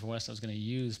Christopher West I was going to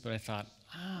use, but I thought,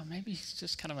 maybe he's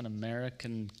just kind of an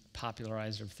American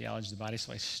popularizer of theology of the body,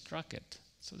 so I struck it.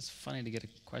 So it's funny to get a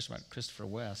question about Christopher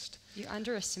West. You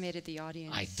underestimated the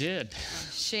audience. I did.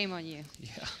 Shame on you.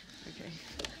 Yeah. Okay.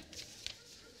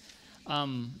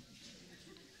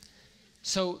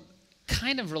 So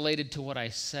kind of related to what I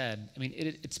said, I mean,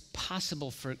 it's possible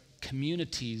for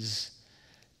communities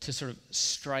to sort of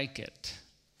strike it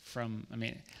from, I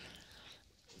mean,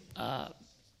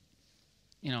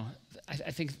 you know,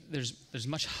 I think there's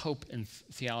much hope in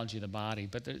theology of the body,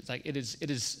 but it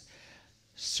is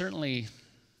certainly,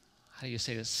 how do you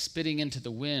say this, spitting into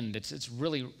the wind. It's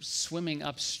really swimming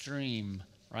upstream,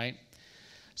 right?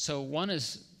 So one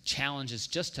challenge is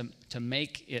just to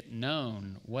make it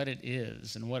known what it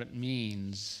is and what it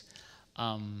means.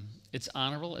 It's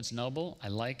honorable, it's noble, I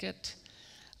like it.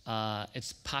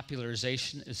 Its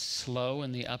popularization is slow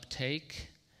in the uptake.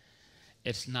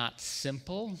 It's not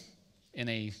simple in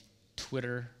a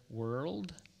Twitter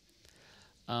world.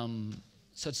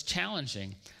 So it's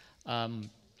challenging.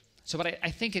 But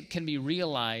I think it can be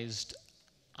realized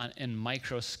in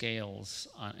micro scales,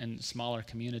 in smaller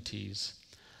communities.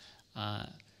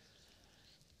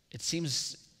 It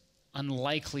seems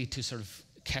unlikely to sort of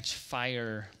catch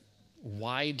fire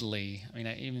widely. I mean,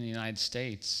 even in the United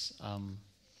States,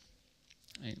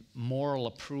 moral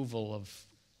approval of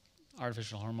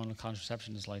artificial hormonal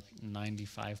contraception is like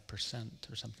 95%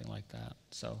 or something like that.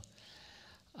 So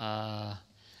I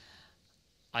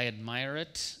admire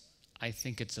it. I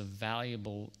think it's a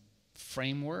valuable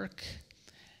framework,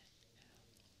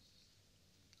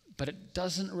 but it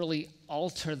doesn't really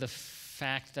alter the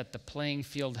fact that the playing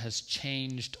field has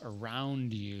changed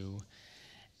around you,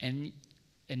 and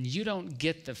you don't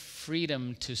get the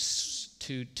freedom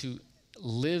to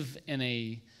live in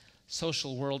a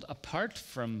social world apart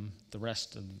from the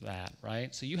rest of that,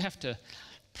 right? So you have to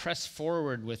press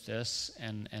forward with this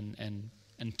and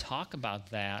talk about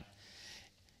that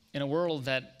in a world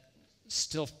that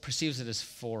still perceives it as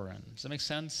foreign. Does that make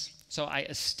sense? So I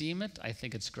esteem it. I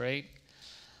think it's great.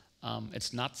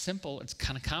 It's not simple. It's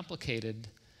kind of complicated.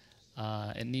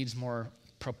 It needs more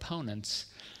proponents.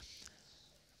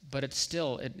 But it's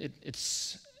still,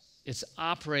 it's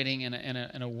operating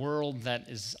in a world that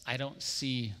is, I don't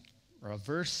see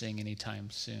reversing anytime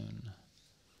soon.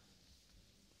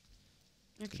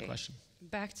 Okay. Good question.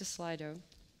 Back to Slido.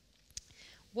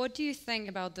 What do you think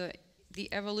about the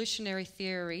evolutionary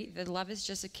theory that love is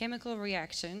just a chemical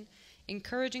reaction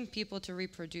encouraging people to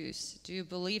reproduce? Do you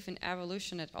believe in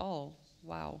evolution at all?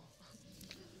 Wow.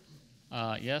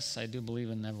 Yes, I do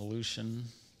believe in evolution.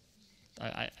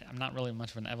 I'm not really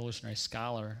much of an evolutionary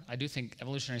scholar. I do think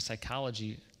evolutionary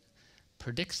psychology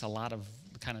predicts a lot of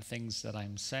the kind of things that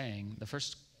I'm saying. The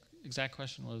first exact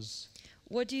question was?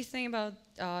 What do you think about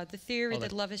the theory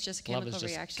that love is just a chemical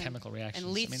reaction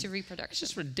and leads to reproduction? It's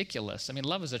just ridiculous. I mean,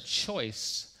 love is a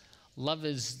choice. Love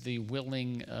is the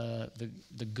willing,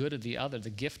 the good of the other, the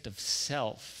gift of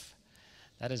self.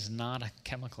 That is not a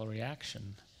chemical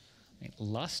reaction. I mean,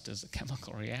 lust is a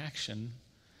chemical reaction.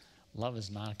 Love is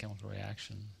not a chemical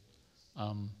reaction.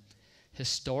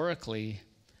 Historically,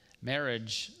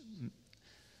 marriage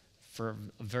for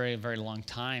a very, very long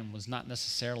time was not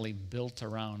necessarily built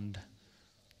around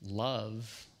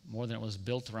love more than it was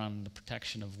built around the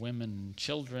protection of women and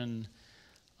children,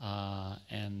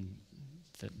 and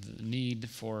the need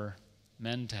for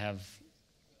men to have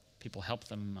people help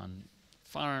them on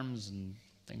farms and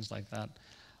things like that,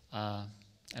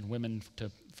 and women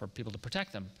for people to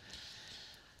protect them.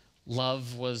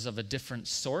 Love was of a different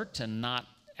sort and not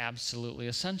absolutely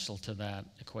essential to that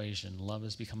equation. Love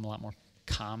has become a lot more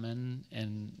common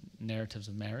in narratives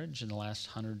of marriage in the last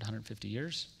 100, 150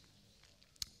 years.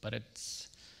 But it's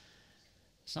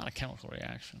not a chemical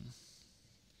reaction.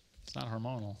 It's not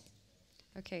hormonal.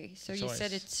 Okay, so you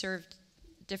said it served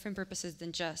different purposes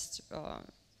than just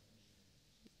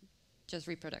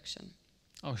reproduction.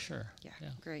 Oh, sure. Yeah.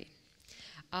 Great.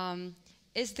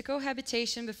 Is the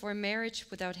cohabitation before marriage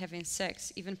without having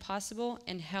sex even possible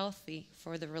and healthy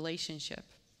for the relationship?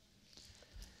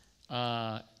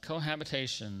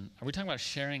 Cohabitation. Are we talking about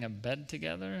sharing a bed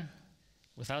together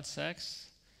without sex?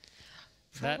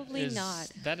 Probably not.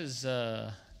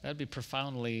 That'd be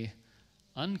profoundly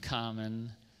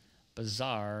uncommon,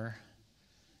 bizarre,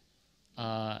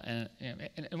 and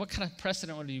what kind of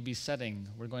precedent would you be setting?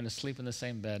 We're going to sleep in the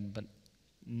same bed, but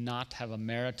not have a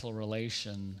marital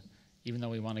relation, even though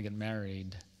we want to get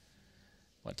married.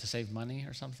 What, to save money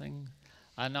or something?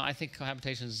 No, I think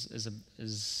cohabitation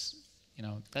is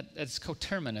it's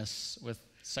coterminous with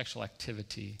sexual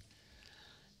activity.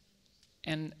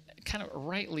 And kind of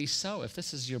rightly so. If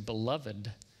this is your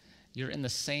beloved, you're in the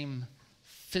same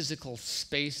physical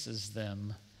space as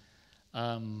them.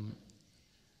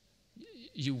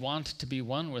 You want to be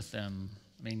one with them.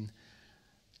 I mean,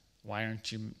 why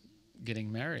aren't you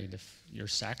getting married if you're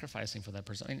sacrificing for that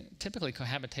person? I mean, typically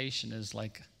cohabitation is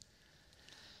like,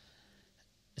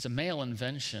 it's a male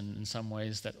invention in some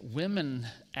ways that women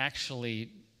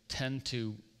actually tend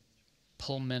to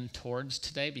pull men towards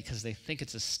today because they think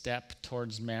it's a step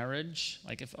towards marriage.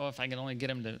 Like if I can only get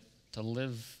him to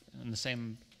live in the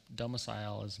same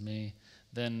domicile as me,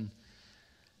 then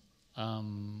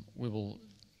we will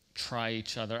try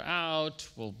each other out,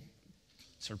 we'll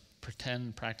sort of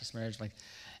pretend, practice marriage,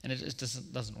 and it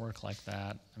doesn't work like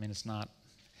that. I mean, it's not,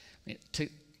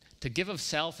 to give of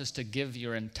self is to give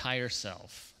your entire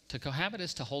self. To cohabit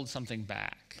is to hold something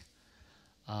back.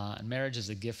 And marriage is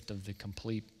a gift of the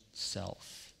complete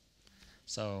self.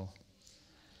 So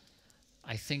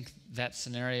I think that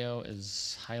scenario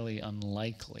is highly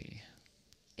unlikely.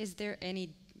 Is there any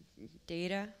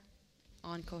data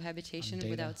on cohabitation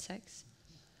without sex?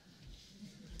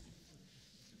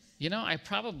 I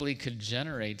probably could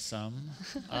generate some.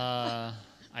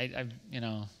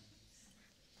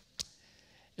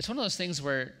 It's one of those things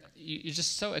where you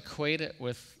just so equate it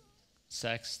with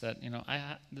sex that,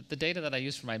 the data that I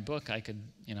use for my book, I could,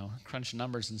 crunch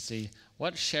numbers and see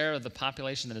what share of the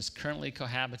population that is currently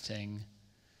cohabiting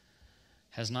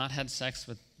has not had sex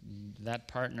with that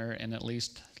partner in at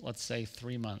least, let's say,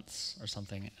 3 months or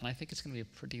something. And I think it's going to be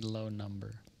a pretty low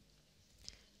number.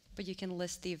 But you can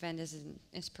list the event as an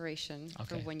inspiration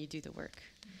for when you do the work.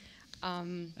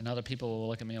 And other people will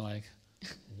look at me like,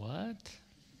 what?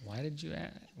 Why did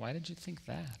you think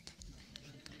that?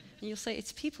 And you'll say,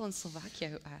 it's people in Slovakia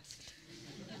who asked.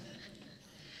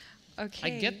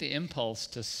 Okay. I get the impulse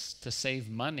to save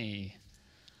money,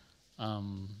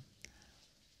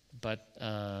 but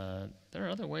there are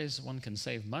other ways one can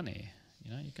save money.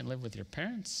 You can live with your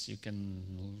parents, you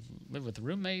can live with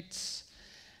roommates,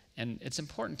 and it's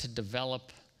important to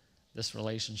develop this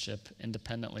relationship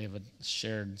independently of a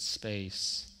shared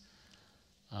space.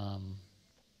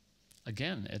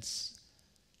 Again, it's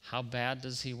how bad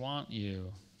does he want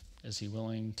you? Is he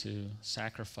willing to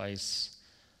sacrifice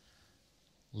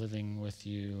living with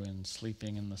you and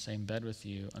sleeping in the same bed with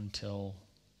you until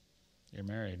you're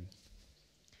married?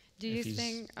 Do you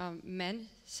think men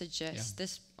suggest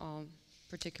this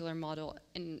particular model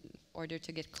in order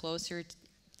to get closer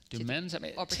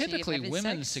typically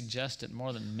women suggest it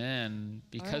more than men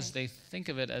because they think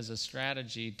of it as a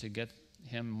strategy to get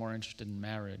him more interested in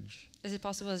marriage. Is it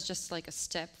possible as just like a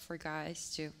step for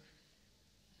guys to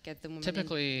get the woman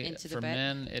typically into the for bed?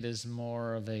 Men, it is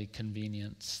more of a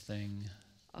convenience thing.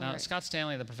 Now, Scott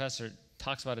Stanley, the professor,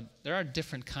 talks about it. There are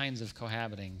different kinds of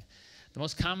cohabiting. The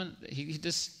most common, he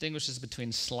distinguishes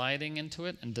between sliding into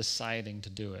it and deciding to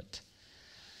do it.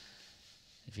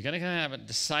 If you're going to cohabit,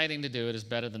 deciding to do it is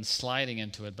better than sliding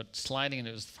into it, but sliding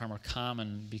into it is far more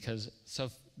common because,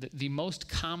 the most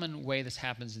common way this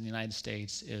happens in the United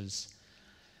States is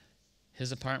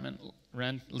his apartment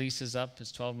rent lease is up,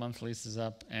 his 12-month lease is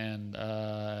up, and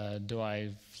do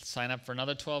I sign up for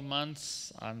another 12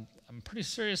 months? I'm pretty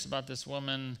serious about this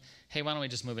woman. Hey, why don't we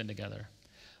just move in together?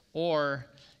 Or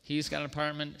he's got an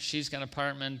apartment, she's got an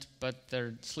apartment, but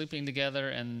they're sleeping together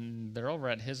and they're over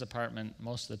at his apartment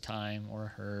most of the time or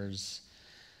hers.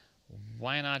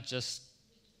 Why not just,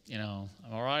 I'm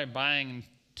already buying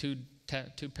two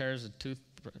pairs of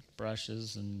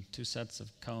toothbrushes and 2 sets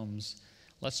of combs.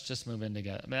 Let's just move in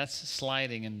together. I mean, that's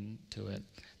sliding into it.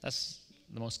 That's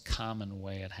the most common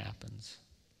way it happens.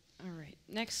 All right.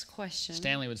 Next question.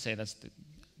 Stanley would say that's the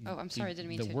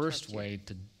worst way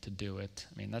to do it.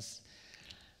 I mean, that's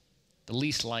the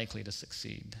least likely to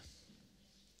succeed,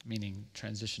 meaning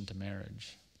transition to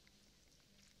marriage.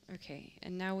 Okay.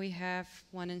 And now we have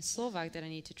one in Slovak that I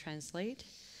need to translate.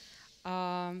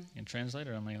 You can translate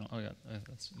or am I going to?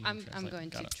 I'm going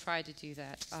to try to do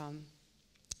that.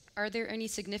 Are there any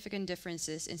significant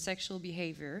differences in sexual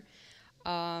behavior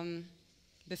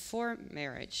before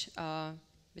marriage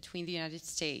between the United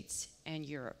States and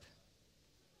Europe?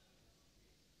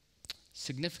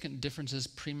 significant differences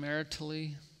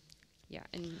premaritally? Yeah,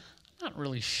 and I'm not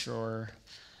really sure.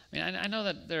 I mean, I know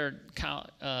that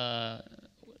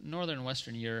Northern and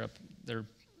Western Europe, their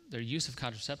use of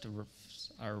contraceptives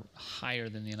are higher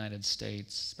than the United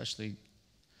States, especially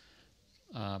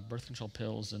birth control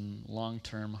pills and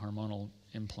long-term hormonal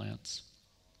implants.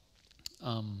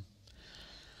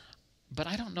 But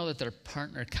I don't know that their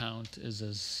partner count is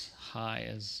as high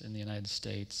as in the United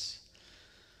States.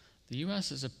 The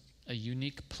U.S. is a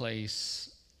unique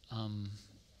place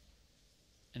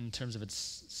in terms of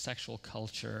its sexual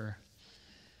culture.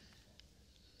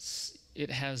 It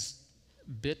has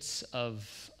bits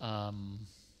of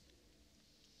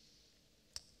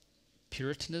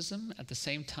Puritanism at the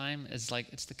same time as, like,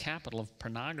 it's the capital of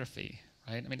pornography,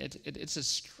 right? I mean, it's a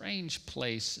strange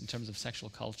place in terms of sexual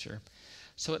culture.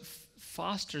 So it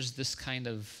fosters this kind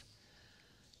of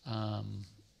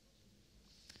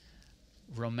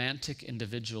romantic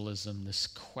individualism, this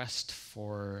quest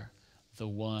for the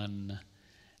one,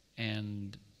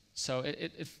 and so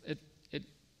it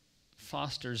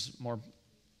fosters more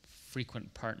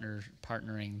frequent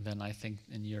partnering than I think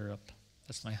in Europe.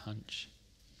 That's my hunch.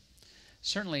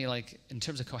 Certainly, like, in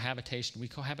terms of cohabitation, we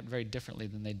cohabit very differently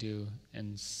than they do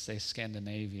in, say,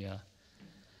 Scandinavia.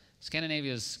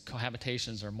 Scandinavia's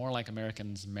cohabitations are more like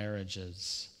Americans'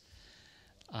 marriages.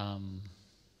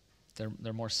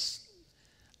 They're more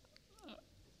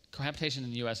cohabitation in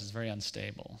the U.S. is very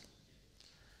unstable.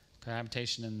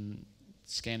 Cohabitation in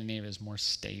Scandinavia is more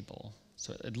stable.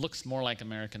 So it looks more like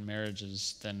American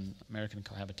marriages than American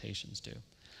cohabitations do.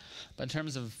 But in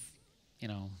terms of,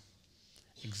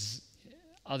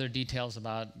 other details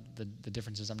about the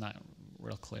differences, I'm not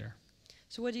real clear.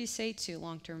 so what do you say to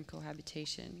long-term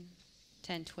cohabitation,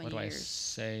 10, 20 What do I years?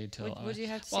 say to... What do you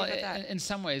have to say about that? In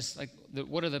some ways, like,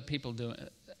 what are the people doing?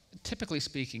 Typically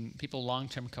speaking, people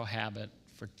long-term cohabit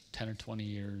for 10 or 20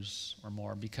 years or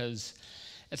more because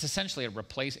it's essentially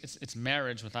it's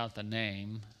marriage without the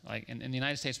name. Like in the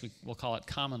United States, we'll call it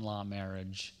common law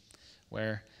marriage,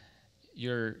 where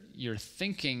you're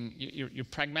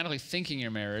pragmatically thinking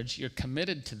your marriage, you're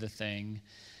committed to the thing,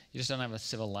 you just don't have a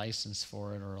civil license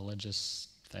for it or a religious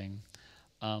thing.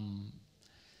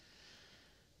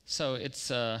 So it's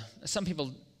some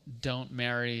people don't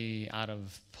marry out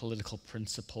of political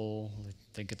principle. They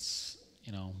think it's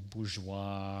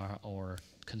bourgeois or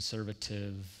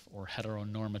conservative or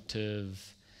heteronormative,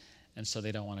 and so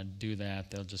they don't want to do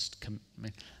that. They'll just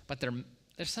but they're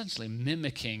essentially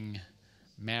mimicking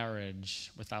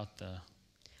marriage without the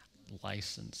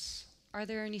license. Are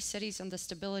there any studies on the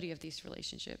stability of these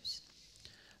relationships?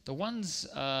 The ones,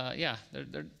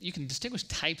 you can distinguish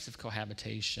types of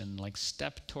cohabitation, like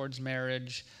step towards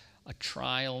marriage, a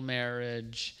trial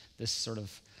marriage, this sort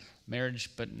of marriage,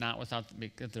 but not without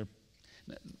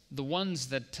the ones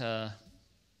that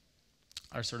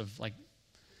are sort of like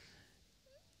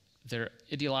they're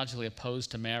ideologically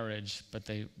opposed to marriage, but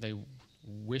they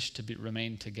wish to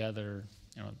remain together.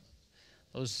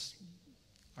 Those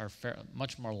are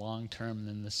much more long-term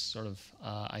than this sort of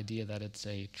idea that it's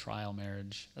a trial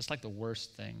marriage. That's like the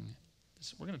worst thing.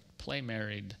 We're going to play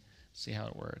married, see how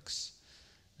it works,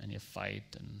 and you fight,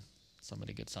 and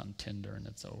somebody gets on Tinder, and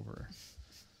it's over.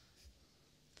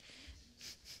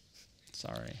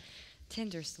 Sorry.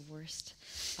 Tinder's the worst.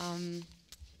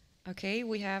 Okay,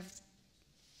 we have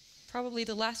probably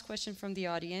the last question from the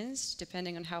audience,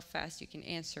 depending on how fast you can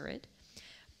answer it.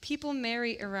 People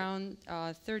marry around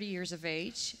 30 years of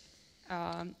age,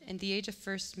 and the age of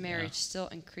first marriage still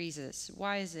increases.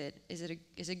 Why is it?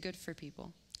 Is it good for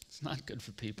people? It's not good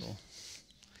for people.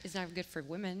 It's not good for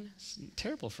women. It's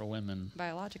terrible for women.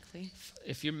 Biologically.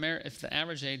 If the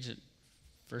average age at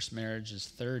first marriage is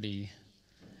 30,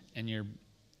 and your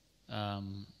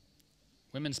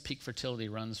women's peak fertility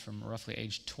runs from roughly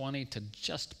age 20 to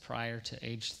just prior to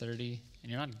age 30,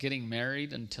 and you're not getting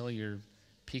married until your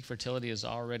peak fertility is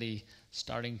already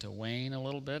starting to wane a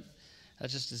little bit. That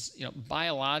just is,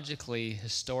 biologically,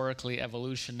 historically,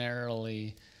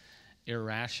 evolutionarily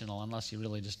irrational, unless you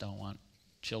really just don't want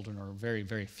children or very,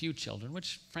 very few children,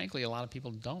 which frankly a lot of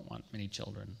people don't want many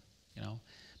children.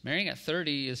 Marrying at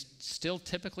 30 is still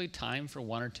typically time for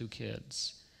 1 or 2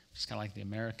 kids. It's kind of like the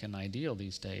American ideal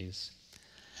these days.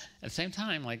 At the same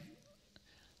time, like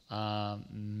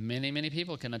many, many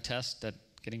people can attest that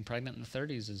getting pregnant in the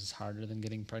 30s is harder than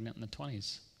getting pregnant in the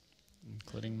 20s,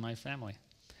 including my family.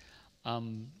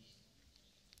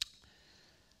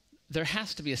 There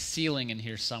has to be a ceiling in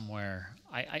here somewhere.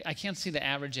 I can't see the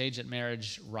average age at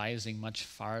marriage rising much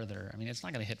farther. I mean, it's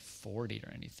not going to hit 40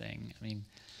 or anything. I mean,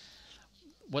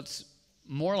 what's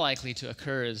more likely to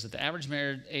occur is that the average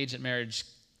age at marriage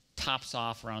tops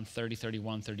off around 30,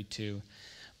 31, 32,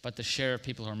 but the share of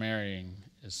people who are marrying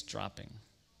is dropping.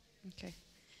 Okay.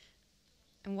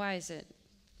 And why is it?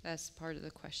 That's part of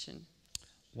the question.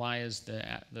 Why is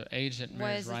the age that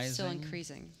marriage rising? Why is it still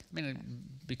increasing? I mean,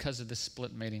 because of the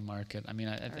split mating market. I mean,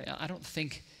 I don't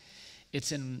think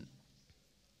it's in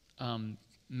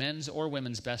men's or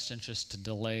women's best interest to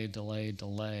delay.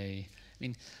 I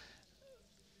mean,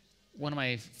 one of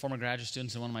my former graduate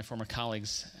students and one of my former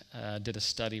colleagues did a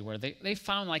study where they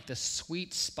found like the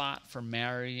sweet spot for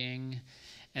marrying,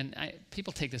 and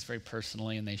people take this very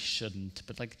personally, and they shouldn't,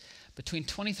 but like between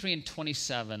 23 and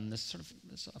 27, this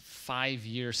a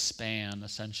 5-year span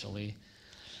essentially,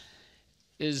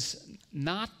 is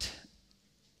not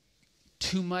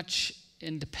too much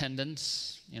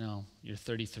independence. You know, you're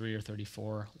 33 or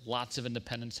 34, lots of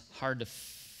independence, hard to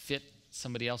fit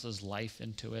somebody else's life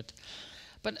into it.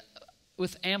 But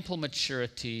with ample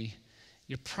maturity,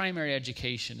 your primary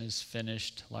education is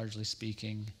finished, largely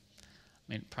speaking.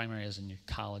 I mean, primary as in your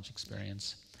college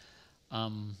experience.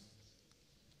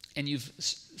 And you've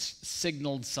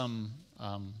signaled some,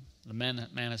 the man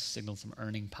has signaled some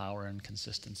earning power and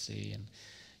consistency, and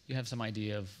you have some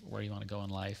idea of where you want to go in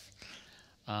life.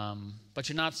 But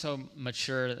you're not so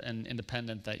mature and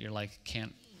independent that you're like,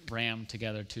 can't ram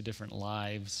together two different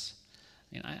lives.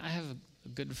 I mean, I have a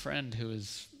good friend who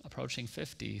is approaching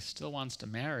 50, still wants to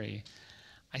marry.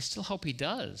 I still hope he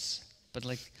does, but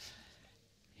like,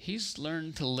 he's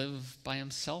learned to live by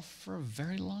himself for a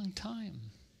very long time.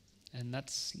 And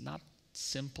that's not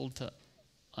simple to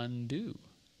undo.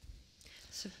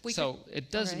 So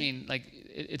it does mean, like,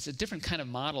 it's a different kind of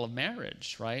model of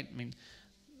marriage, right? I mean,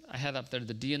 I had up there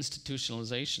the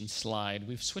deinstitutionalization slide.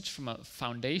 We've switched from a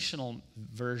foundational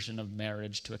version of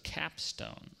marriage to a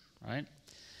capstone, right?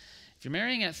 If you're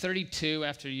marrying at 32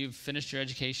 after you've finished your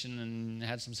education and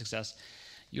had some success,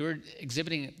 you're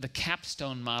exhibiting the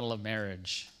capstone model of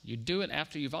marriage. You do it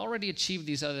after you've already achieved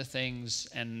these other things,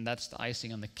 and that's the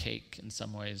icing on the cake in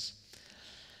some ways.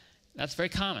 That's very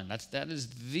common. That is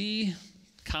the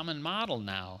common model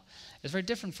now. It's very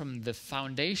different from the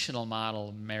foundational model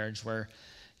of marriage where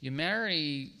you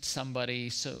marry somebody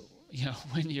so, you know,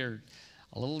 when you're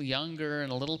a little younger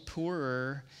and a little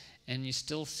poorer and you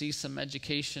still see some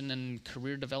education and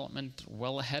career development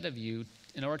well ahead of you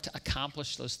in order to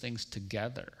accomplish those things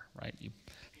together, right? You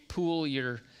pool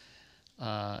your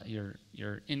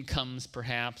incomes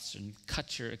perhaps and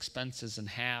cut your expenses in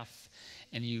half,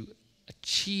 and you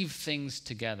achieve things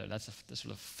together. That's the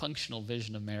sort of functional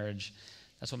vision of marriage.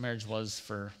 That's what marriage was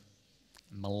for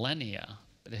millennia,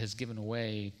 but it has given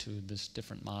way to this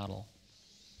different model.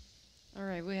 All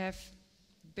right, we have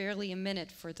barely a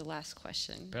minute for the last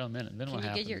question. Barely a minute. Then what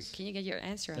happens? Can you get your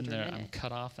answer then after a minute? I'm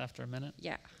cut off after a minute?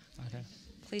 Yeah. Okay.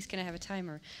 Please, can I have a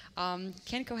timer?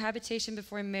 Can cohabitation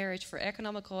before marriage for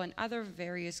economical and other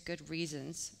various good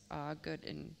reasons, good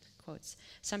in quotes,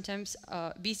 sometimes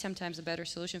be sometimes a better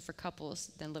solution for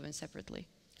couples than living separately?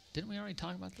 Didn't we already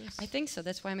talk about this? I think so.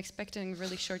 That's why I'm expecting a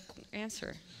really short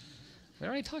answer. We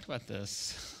already talked about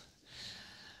this.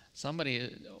 Somebody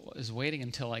is waiting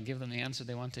until I give them the answer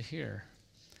they want to hear.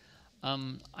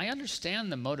 I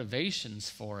understand the motivations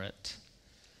for it.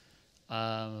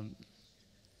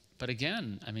 But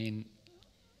again, I mean,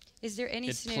 is there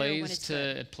any scenario when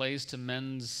it plays to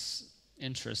men's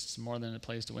interests more than it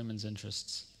plays to women's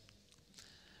interests.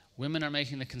 Women are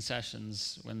making the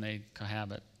concessions when they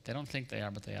cohabit. They don't think they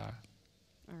are, but they are.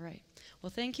 All right. Well,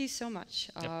 thank you so much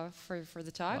for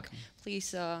the talk. Welcome.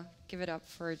 Please give it up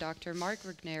for Dr. Mark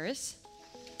Regnerus.